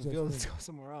 Justin Fields go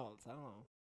somewhere else. I don't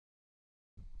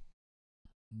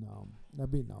know. No.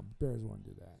 Bears won't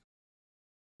do that.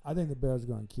 I think the Bears are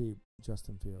going to keep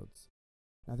Justin Fields.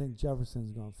 I think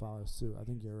Jefferson's going to follow suit. I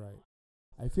think you're right.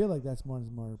 I feel like that's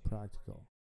more practical.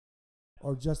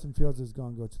 Or Justin Fields is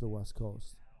going to go to the West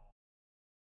Coast.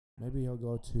 Maybe he'll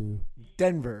go to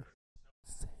Denver.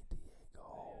 San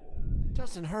Diego.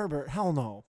 Justin Herbert, hell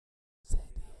no. San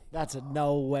Diego. That's a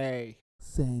no way.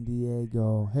 San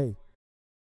Diego. Hey.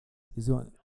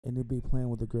 and he'll be playing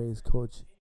with the greatest coach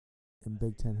in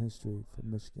Big Ten history for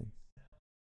Michigan.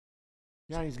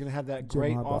 Yeah, he's going to have that Jim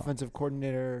great Harbaugh. offensive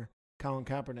coordinator, Colin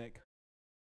Kaepernick.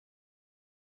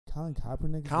 Colin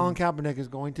Kaepernick. Colin Kaepernick is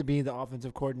going to be the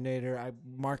offensive coordinator. I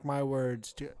mark my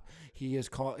words. He's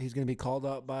going to be called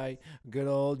up by good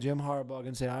old Jim Harbaugh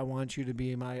and say, "I want you to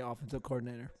be my offensive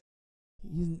coordinator."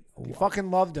 He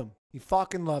fucking loved him. He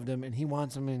fucking loved him, and he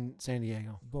wants him in San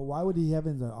Diego. But why would he have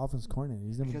him as an offense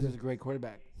coordinator? Because he's a great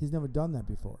quarterback. He's never done that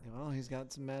before. Well, he's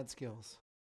got some mad skills.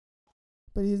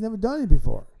 But he's never done it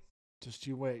before. Just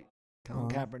you wait. Colin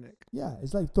Kaepernick. Yeah,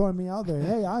 it's like throwing me out there.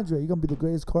 Hey, Andre, you're going to be the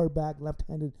greatest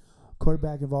left-handed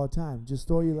quarterback of all time. Just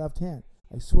throw your left hand.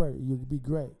 I swear, you'll be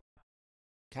great.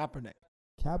 Kaepernick.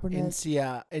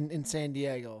 In San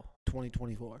Diego,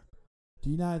 2024. Do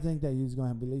you not think that he's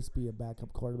going to at least be a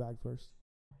backup quarterback first?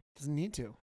 Doesn't need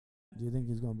to. Do you think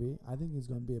he's going to be? I think he's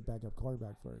going to be a backup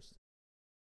quarterback first.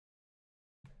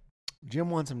 Jim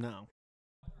wants him now.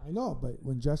 I know, but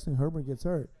when Justin Herbert gets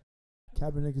hurt,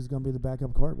 Kaepernick is going to be the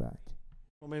backup quarterback.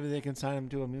 Well, maybe they can sign him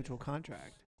to a mutual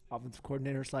contract. Offensive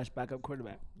coordinator / backup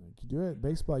quarterback. You can do it.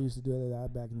 Baseball used to do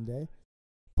that back in the day.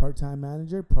 Part-time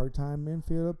manager, part-time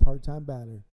infielder, part-time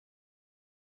batter.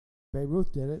 Babe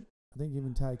Ruth did it. I think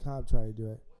even Ty Cobb tried to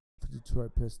do it for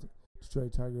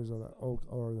Detroit Tigers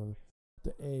or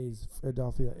the A's,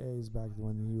 Philadelphia A's back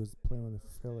when he was playing with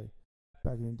Philly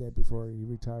back in the day before he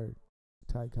retired.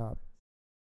 Ty Cobb.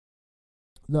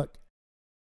 Look.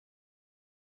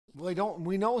 Well,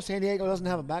 we know San Diego doesn't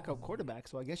have a backup quarterback,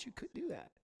 so I guess you could do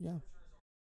that. Yeah.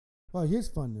 Well, here's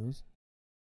fun news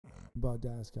about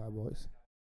Dallas Cowboys.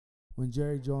 When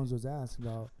Jerry Jones was asked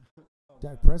about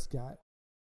Dak Prescott,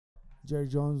 Jerry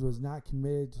Jones was not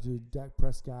committed to Dak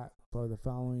Prescott for the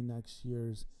following next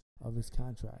years of his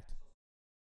contract.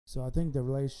 So I think the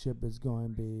relationship is going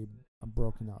to be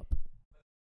broken up.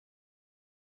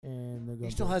 And they're going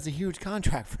he still has a huge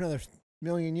contract for another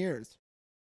million years.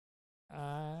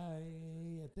 I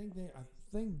think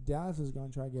Dallas is going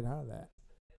to try to get out of that.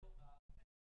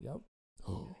 Yep.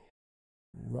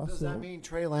 Russell. Does that mean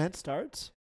Trey Lance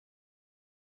starts?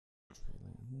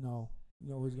 No.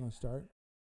 You know who's going to start?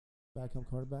 Backup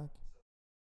quarterback?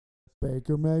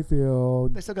 Baker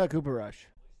Mayfield. They still got Cooper Rush.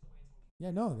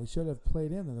 Yeah, no, they should have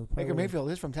played in. Baker Mayfield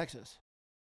is from Texas.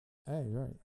 Hey,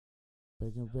 right.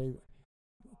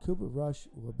 Cooper Rush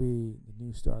will be the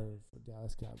new starter for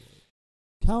Dallas Cowboys.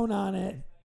 Count on it.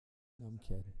 No, I'm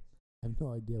kidding. I have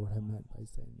no idea what I meant by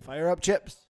saying that. Fire up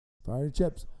chips. Fire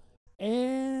chips.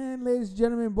 And, ladies and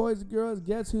gentlemen, boys and girls,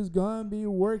 guess who's going to be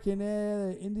working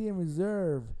at Indian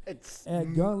Reserve at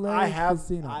Gun Lake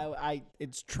Casino?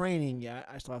 It's training yet.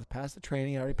 I still have to pass the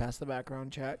training. I already passed the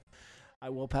background check. I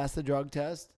will pass the drug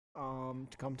test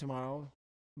to come tomorrow.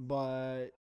 But,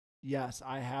 yes,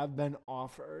 I have been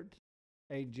offered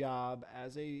a job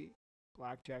as a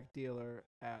blackjack dealer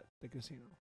at the casino.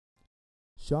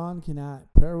 Sean cannot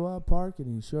parallel park,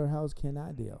 and House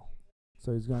cannot deal.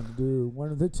 So he's going to do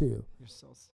one of the two.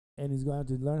 And he's going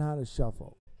to learn how to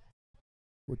shuffle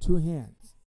with two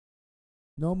hands.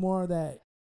 No more of that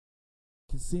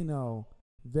casino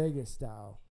Vegas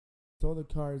style. Throw the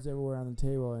cards everywhere on the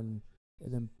table and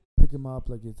then pick them up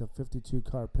like it's a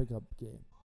 52-card pickup game.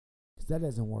 Because that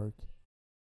doesn't work.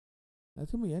 That's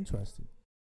going to be interesting.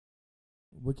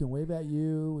 We can wave at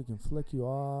you. We can flick you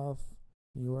off.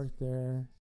 You work there.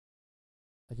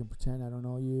 I can pretend I don't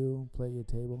know you. Play your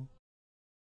table.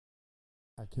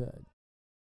 I could.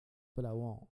 But I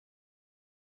won't.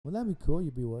 Wouldn't that be cool?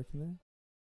 You'd be working there?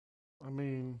 I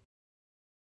mean,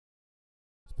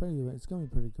 it's going to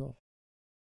be pretty cool.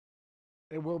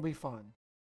 It will be fun.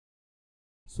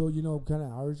 So you know what kind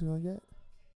of hours you're going to get?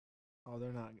 Oh,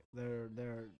 they're not.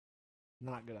 They're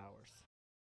not good hours.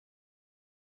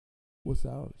 What's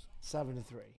the hours? 7 to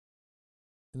 3.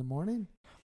 In the morning?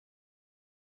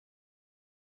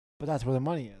 But that's where the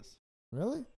money is.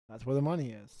 Really? That's where the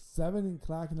money is. 7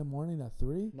 o'clock in the morning at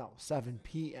 3? No, 7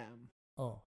 p.m.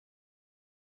 Oh.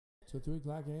 So 3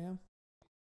 o'clock a.m.?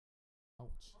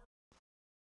 Ouch.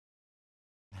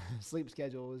 Sleep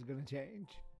schedule is going to change.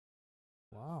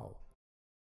 Wow.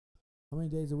 How many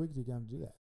days a week do you got to do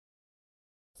that?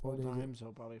 4 times,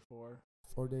 so probably 4.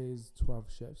 4 days, 12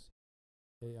 shifts.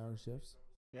 8-hour shifts.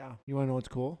 Yeah. You want to know what's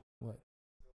cool? What?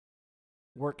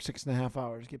 Work 6.5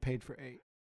 hours, get paid for 8.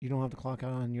 You don't have to clock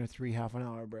out on your 3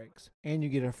 half-an-hour breaks. And you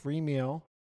get a free meal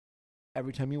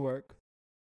every time you work.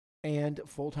 And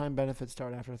full-time benefits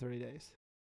start after 30 days.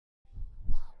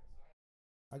 Wow.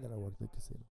 I got to work the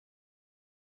casino.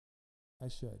 I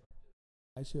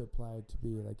should apply to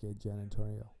be like a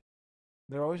janitorial.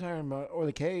 They're always hiring, or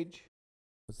the cage.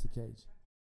 What's the cage?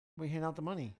 We hand out the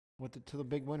money to the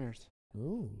big winners.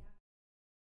 Ooh.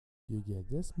 You get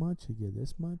this much, you get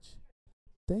this much.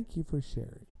 Thank you for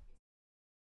sharing.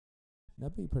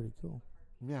 That'd be pretty cool.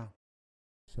 Yeah.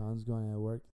 Sean's going to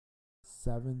work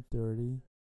 7:30,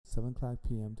 7 o'clock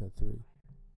p.m. to 3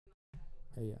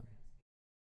 a.m.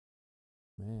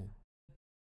 Man,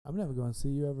 I'm never going to see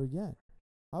you ever again.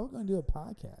 How are we going to do a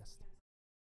podcast?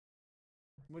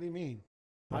 What do you mean?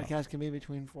 Well, Podcast can be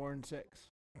between 4 and 6.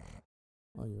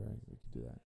 Oh, you're right. We could do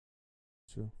that.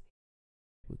 True.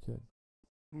 We could.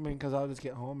 I mean, because I'll just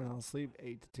get home and I'll sleep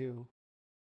 8 to 2.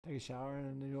 Take a shower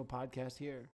and do a podcast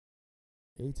here.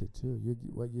 8 to 2.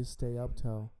 You stay up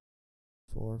till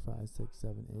 4, 5, 6,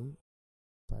 7,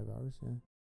 8? 5 hours? Yeah.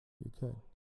 You could.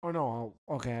 Oh, no.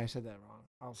 Okay, I said that wrong.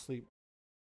 I'll sleep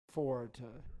 4 to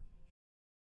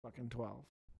fucking 12.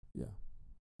 Yeah.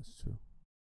 That's true.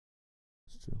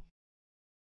 That's true.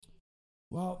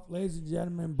 Well, ladies and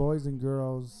gentlemen, boys and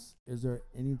girls, is there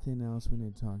anything else we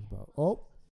need to talk about? Oh,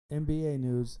 NBA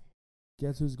news.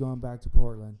 Guess who's going back to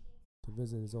Portland to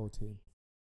visit his old team?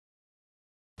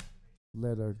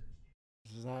 Lillard.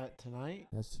 Is that tonight?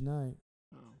 That's tonight.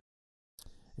 Oh.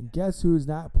 And guess who's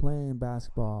not playing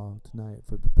basketball tonight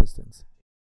for the Pistons?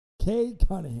 Cade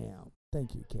Cunningham.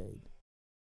 Thank you, Cade.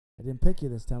 I didn't pick you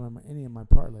this time on any of my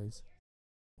parlays.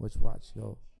 Which, watch,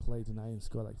 he'll play tonight and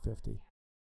score like 50.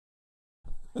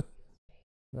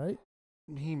 Right?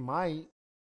 He might.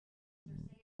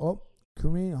 Oh,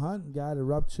 Kareem Hunt got a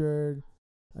ruptured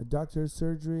adductor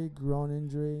surgery, groin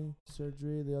injury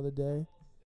surgery the other day.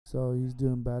 So he's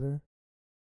doing better.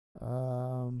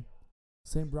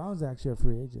 St. Brown's actually a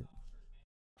free agent.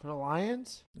 For the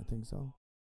Lions? I think so.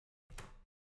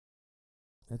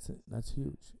 That's it. That's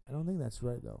huge. I don't think that's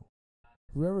right, though.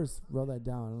 Whoever's wrote that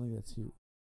down, I don't think that's huge.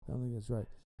 I don't think that's right.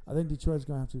 I think Detroit's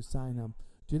going to have to sign him.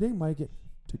 Do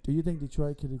you think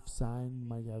Detroit could have signed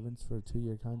Mike Evans for a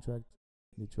 2-year contract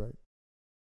in Detroit?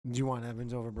 Do you want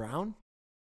Evans over Brown?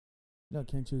 No,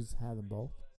 can't you just have them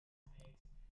both?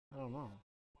 I don't know.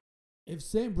 If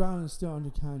St. Brown is still under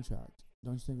contract,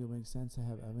 don't you think it makes sense to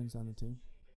have Evans on the team?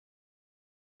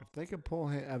 If they could pull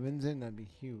Evans in, that'd be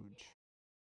huge.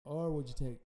 Or would you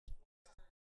take...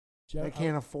 They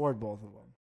can't afford both of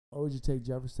them. Or would you take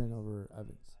Jefferson over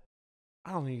Evans?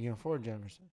 I don't think you can afford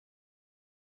Jefferson.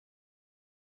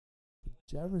 But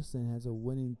Jefferson has a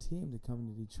winning team to come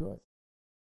to Detroit.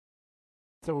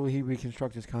 So will he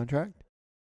reconstruct his contract?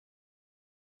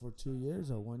 For 2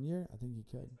 years or 1 year? I think he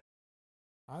could.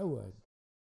 I would.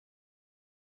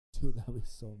 Dude, that would be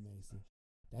so amazing.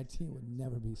 That team would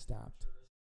never be stopped.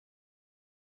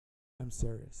 I'm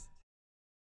serious.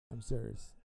 I'm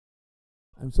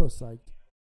so psyched.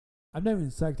 I'm not even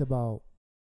psyched about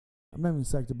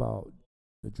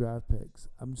the draft picks.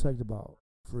 I'm psyched about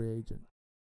free agent.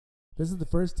 This is the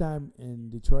first time in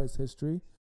Detroit's history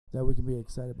that we can be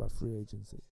excited about free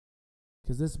agency.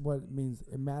 Because this is what it means.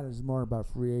 It matters more about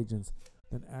free agents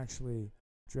than actually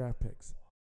draft picks.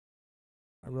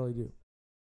 I really do.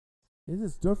 It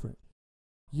is different.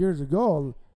 Years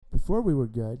ago, before we were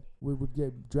good, we would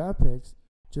get draft picks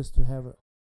just to have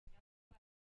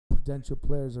potential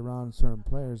players around certain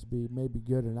players be maybe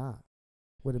good or not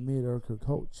with a mediocre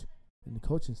coach and the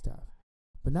coaching staff.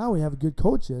 But now we have good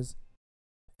coaches,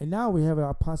 and now we have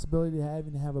a possibility of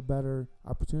having to have a better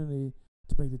opportunity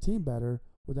to make the team better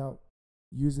without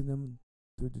using them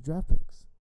through the draft picks.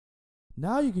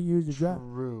 Now you can use the draft.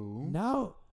 True.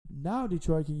 Now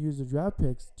Detroit can use the draft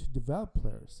picks to develop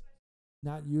players,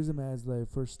 not use them as the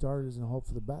first starters and hope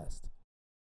for the best.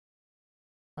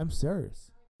 I'm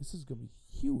serious. This is gonna be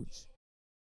huge.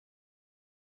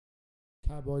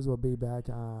 Cowboys will be back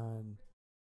on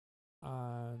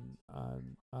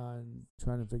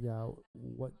trying to figure out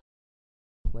what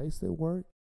place they work,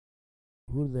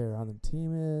 who they're on the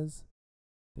team is.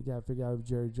 They gotta figure out if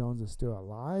Jerry Jones is still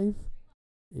alive.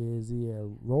 Is he a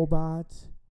robot?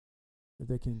 If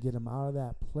they can get him out of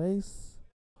that place.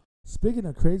 Speaking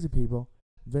of crazy people,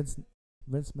 Vince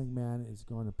McMahon is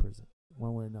going to prison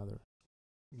one way or another.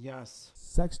 Yes.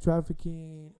 Sex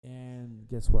trafficking, and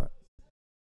guess what?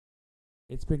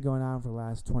 It's been going on for the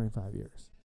last 25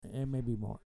 years, and maybe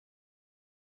more.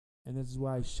 And this is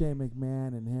why Shane McMahon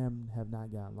and him have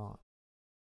not gotten along,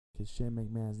 because Shane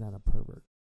McMahon is not a pervert.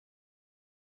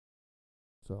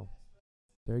 So,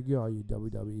 there you go, all you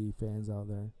WWE fans out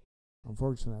there.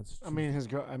 Unfortunately, that's true.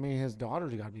 his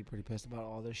daughter's got to be pretty pissed about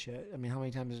all this shit. I mean, how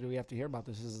many times do we have to hear about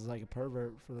this? This is like a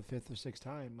pervert for the 5th or 6th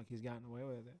time. Like, he's gotten away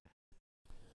with it.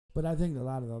 But I think a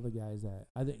lot of the other guys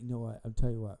you know what? I'll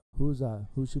tell you what.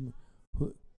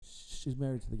 She's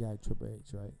married to the guy Triple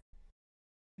H, right?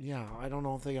 Yeah, I don't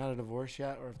know if they got a divorce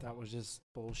yet or if that was just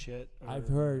bullshit. I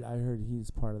heard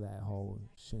he's part of that whole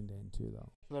shindig too,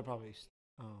 though. They're probably.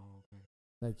 Oh, okay.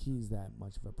 Like he's that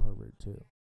much of a pervert too.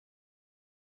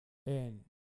 And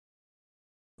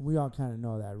we all kind of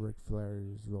know that Ric Flair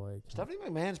is really. Stephanie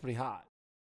McMahon's pretty hot.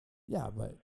 Yeah,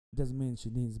 but it doesn't mean she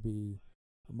needs to be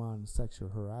among sexual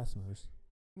harassers.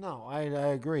 No, I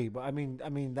agree, but I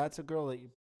mean that's a girl that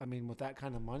with that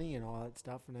kind of money and all that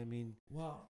stuff, and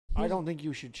Well, I don't think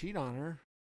you should cheat on her.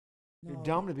 No, You're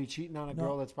dumb to be cheating on a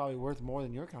girl that's probably worth more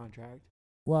than your contract.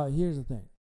 Well, here's the thing.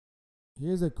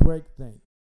 Here's a quick thing.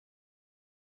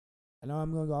 I know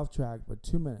I'm going to go off track, but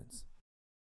 2 minutes.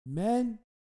 Men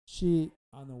cheat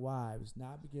on the wives,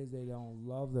 not because they don't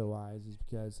love their wives, it's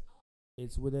because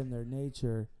it's within their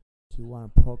nature to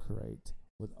want to procreate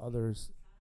with others,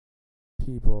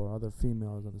 people, or other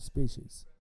females of the species,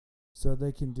 so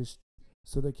they can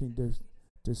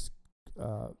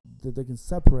they can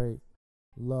separate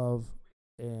love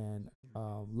and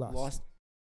lust.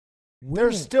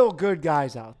 There's still good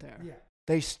guys out there. Yeah.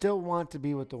 They still want to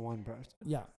be with the one person.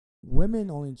 Yeah. Women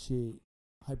only cheat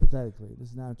hypothetically. This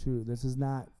is not true. This is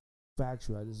not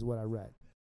factual. This is what I read.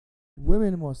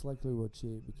 Women most likely will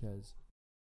cheat because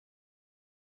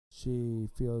she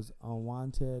feels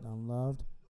unwanted, unloved,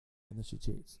 and then she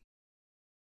cheats.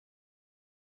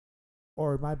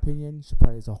 Or in my opinion, she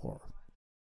probably is a whore.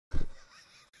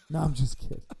 No, I'm just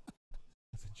kidding.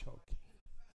 That's a joke.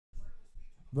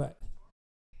 But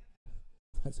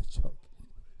that's a joke.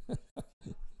 That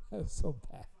was so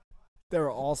bad. There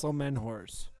are also men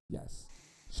whores. Yes.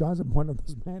 Sean's one of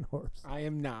those man whores. I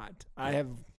am not. I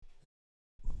am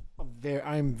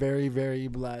very, very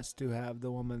blessed to have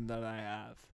the woman that I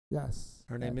have. Yes.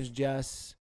 Her name is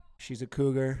Jess. She's a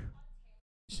cougar.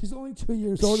 She's only 2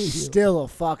 years older than you. Still a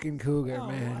fucking cougar,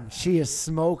 man. Wow. She is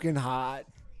smoking hot.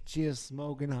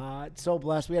 So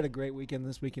blessed. We had a great weekend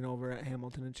this weekend over at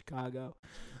Hamilton in Chicago.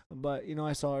 But,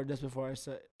 I saw her just before I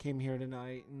came here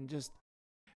tonight. And just,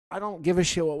 I don't give a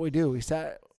shit what we do.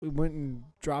 We went and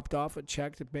dropped off a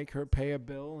check to make her pay a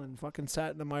bill and fucking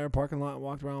sat in the Meijer parking lot and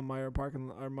walked around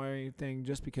Meijer thing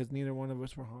just because neither one of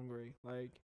us were hungry.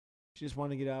 Like, she just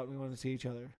wanted to get out and we wanted to see each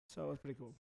other. So it was pretty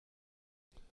cool.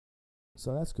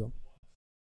 So that's cool.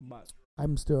 But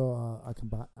I'm still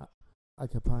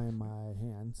occupying my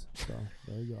hands. So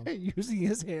there you go. Using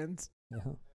his hands. Yeah.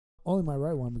 Only my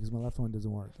right one because my left one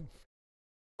doesn't work.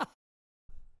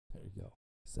 There you go.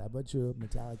 Sad but true.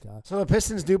 Metallica. So the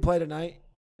Pistons do play tonight,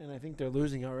 and I think they're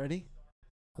losing already.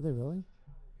 Are they really?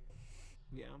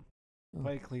 Yeah. Oh.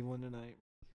 Play Cleveland tonight.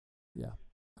 Yeah.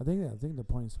 I think the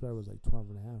point spread was like 12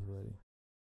 and a half already.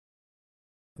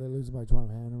 Are they losing by 12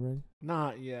 and a half already?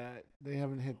 Not yet. They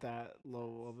haven't hit that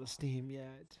low of a steam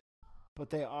yet. But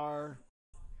they are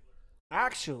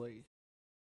actually.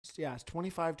 Yeah, it's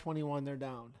 25-21. They're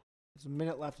down. There's a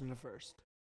minute left in the first.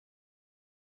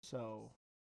 So,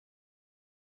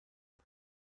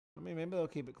 I mean, maybe they'll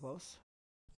keep it close.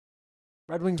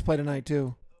 Red Wings play tonight,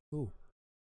 too. Ooh.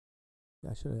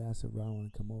 Yeah, I should have asked if Ron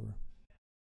wanted to come over.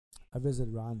 I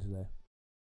visited Ron today.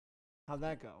 How'd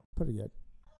that go? Pretty good.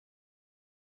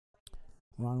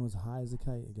 Ron was high as a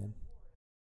kite again.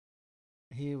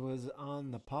 He was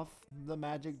on the Puff the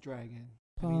Magic Dragon.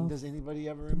 Puff I mean, does anybody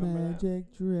ever remember Magic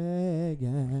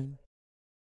Dragon.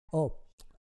 Oh.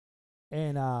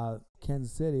 And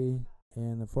Kansas City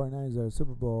and the 49ers are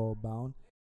Super Bowl bound.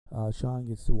 Sean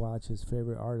gets to watch his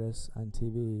favorite artist on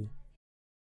TV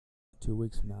 2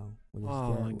 weeks from now. With his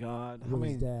Oh, dad, my God. With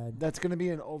his dad. That's going to be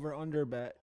an over-under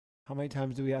bet. How many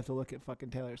times do we have to look at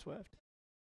fucking Taylor Swift?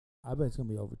 I bet it's going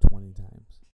to be over 20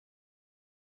 times.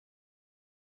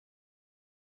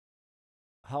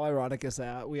 How ironic is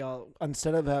that? We all,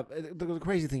 instead of the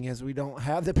crazy thing is we don't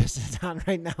have the Pistons on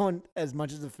right now, and as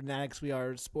much as the fanatics we are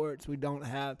of sports, we don't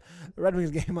have the Red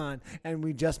Wings game on, and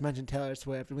we just mentioned Taylor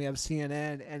Swift, and we have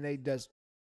CNN, and they just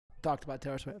talked about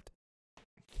Taylor Swift.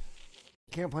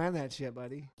 Can't plan that shit,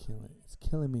 buddy. It's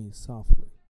killing me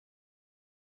softly.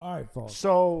 All right, folks.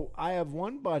 So I have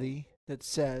one buddy that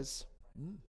says,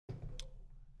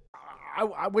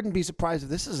 I wouldn't be surprised if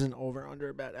this is an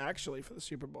over-under bet, actually, for the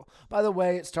Super Bowl. By the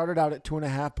way, it started out at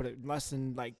 2.5, but in less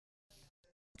than,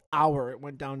 hour, it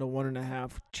went down to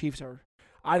 1.5. Chiefs are...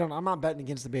 I'm not betting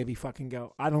against the baby fucking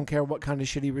goat. I don't care what kind of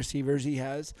shitty receivers he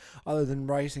has, other than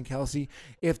Rice and Kelsey.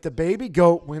 If the baby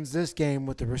goat wins this game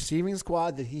with the receiving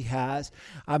squad that he has,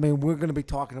 I mean, we're going to be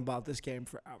talking about this game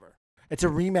forever. It's a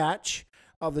rematch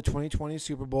of the 2020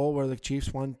 Super Bowl where the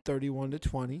Chiefs won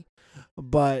 31-20.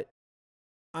 But...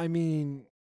 I mean,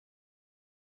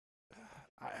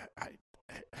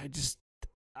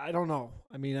 I don't know.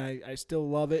 I mean, I still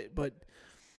love it, but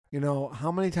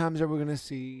how many times are we going to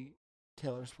see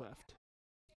Taylor Swift?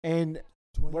 And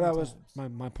 20 times.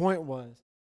 my point was,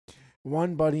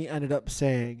 one buddy ended up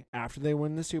saying after they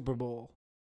win the Super Bowl,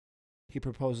 he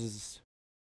proposes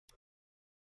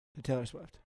to Taylor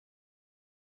Swift.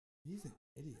 He's an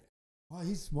idiot. Well,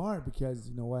 he's smart because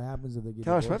what happens if they get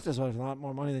Taylor divorced? Swift is worth a lot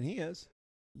more money than he is.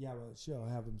 Yeah, well, she'll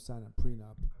have him sign a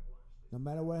prenup. No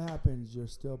matter what happens, you'll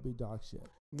still be dog shit.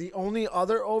 The only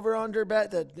other over-under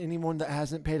bet that anyone that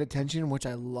hasn't paid attention, which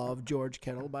I love George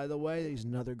Kittle, by the way. He's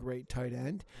another great tight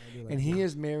end. And he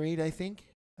is married, I think.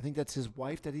 I think that's his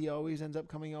wife that he always ends up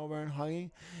coming over and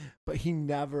hugging. But he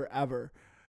never, ever.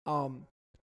 And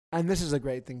this is a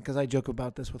great thing because I joke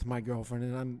about this with my girlfriend,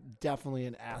 and I'm definitely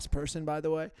an ass person, by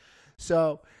the way.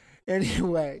 So,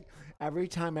 anyway, every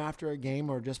time after a game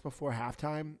or just before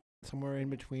halftime, somewhere in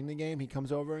between the game, he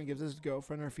comes over and gives his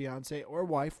girlfriend or fiance or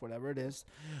wife, whatever it is,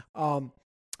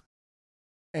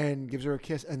 and gives her a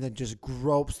kiss and then just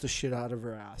gropes the shit out of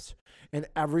her ass. And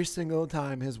every single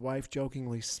time, his wife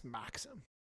jokingly smacks him.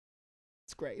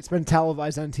 It's great. It's been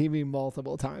televised on TV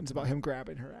multiple times about him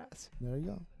grabbing her ass. There you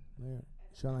go. There.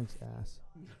 Shawn likes ass.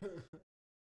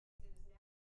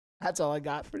 That's all I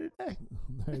got for today.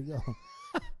 There you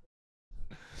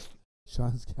go.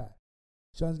 Shawn's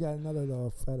got another little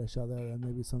fetish out there that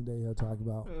maybe someday he'll talk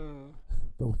about,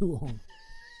 but we won't.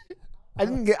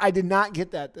 I did not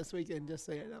get that this weekend. Just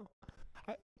so you know.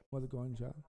 What, the golden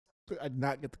shower? I did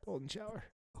not get the golden shower.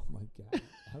 Oh my god!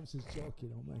 I was just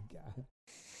joking. Oh my god!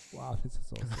 Wow, this is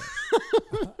so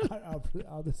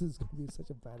sad. This is gonna be such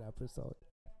a bad episode.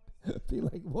 Be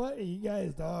like, what are you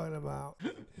guys talking about?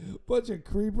 Bunch of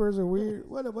creepers or weird.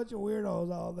 What a bunch of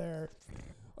weirdos out there.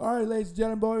 All right, ladies and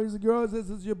gentlemen, boys and girls, this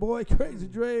is your boy Crazy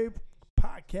Dre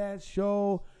podcast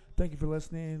show. Thank you for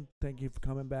listening. Thank you for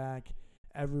coming back.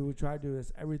 We try to do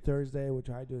this every Thursday. We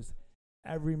try to do this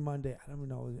every Monday. I don't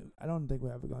know. I don't think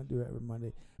we're ever going to do it every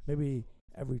Monday. Maybe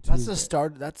every Tuesday.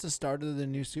 That's the start of the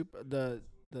new the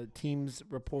teams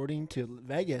reporting to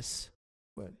Vegas.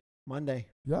 What? Monday.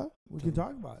 Yeah, we can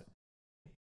talk about it.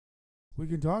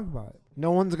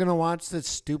 No one's going to watch this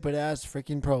stupid-ass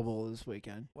freaking Pro Bowl this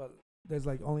weekend. Well, there's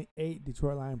like only 8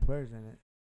 Detroit Lion players in it.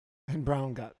 And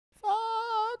Brown got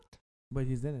fucked. But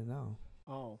he's in it now.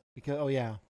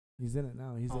 Yeah. He's in it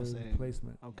now. He's a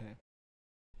replacement. Okay.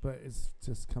 But it's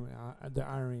just coming out. The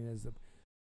irony is,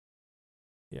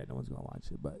 no one's going to watch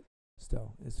it. But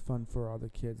still, it's fun for all the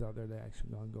kids out there that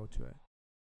actually going to go to it.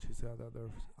 To see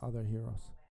other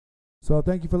heroes. So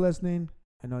thank you for listening.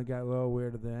 I know it got a little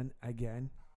weirder then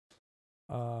again.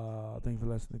 Thank you for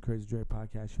listening to Crazy Dre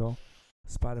podcast show.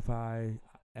 Spotify,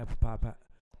 Apple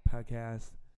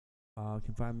Podcast. You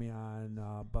can find me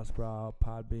on Buzzsprout,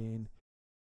 Podbean,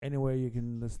 anywhere you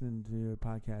can listen to your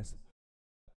podcast.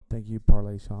 Thank you,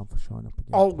 Parlay Shawn, for showing up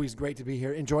again. Always great to be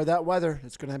here. Enjoy that weather.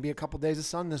 It's going to be a couple days of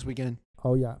sun this weekend.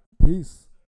 Oh, yeah. Peace.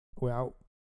 We're out.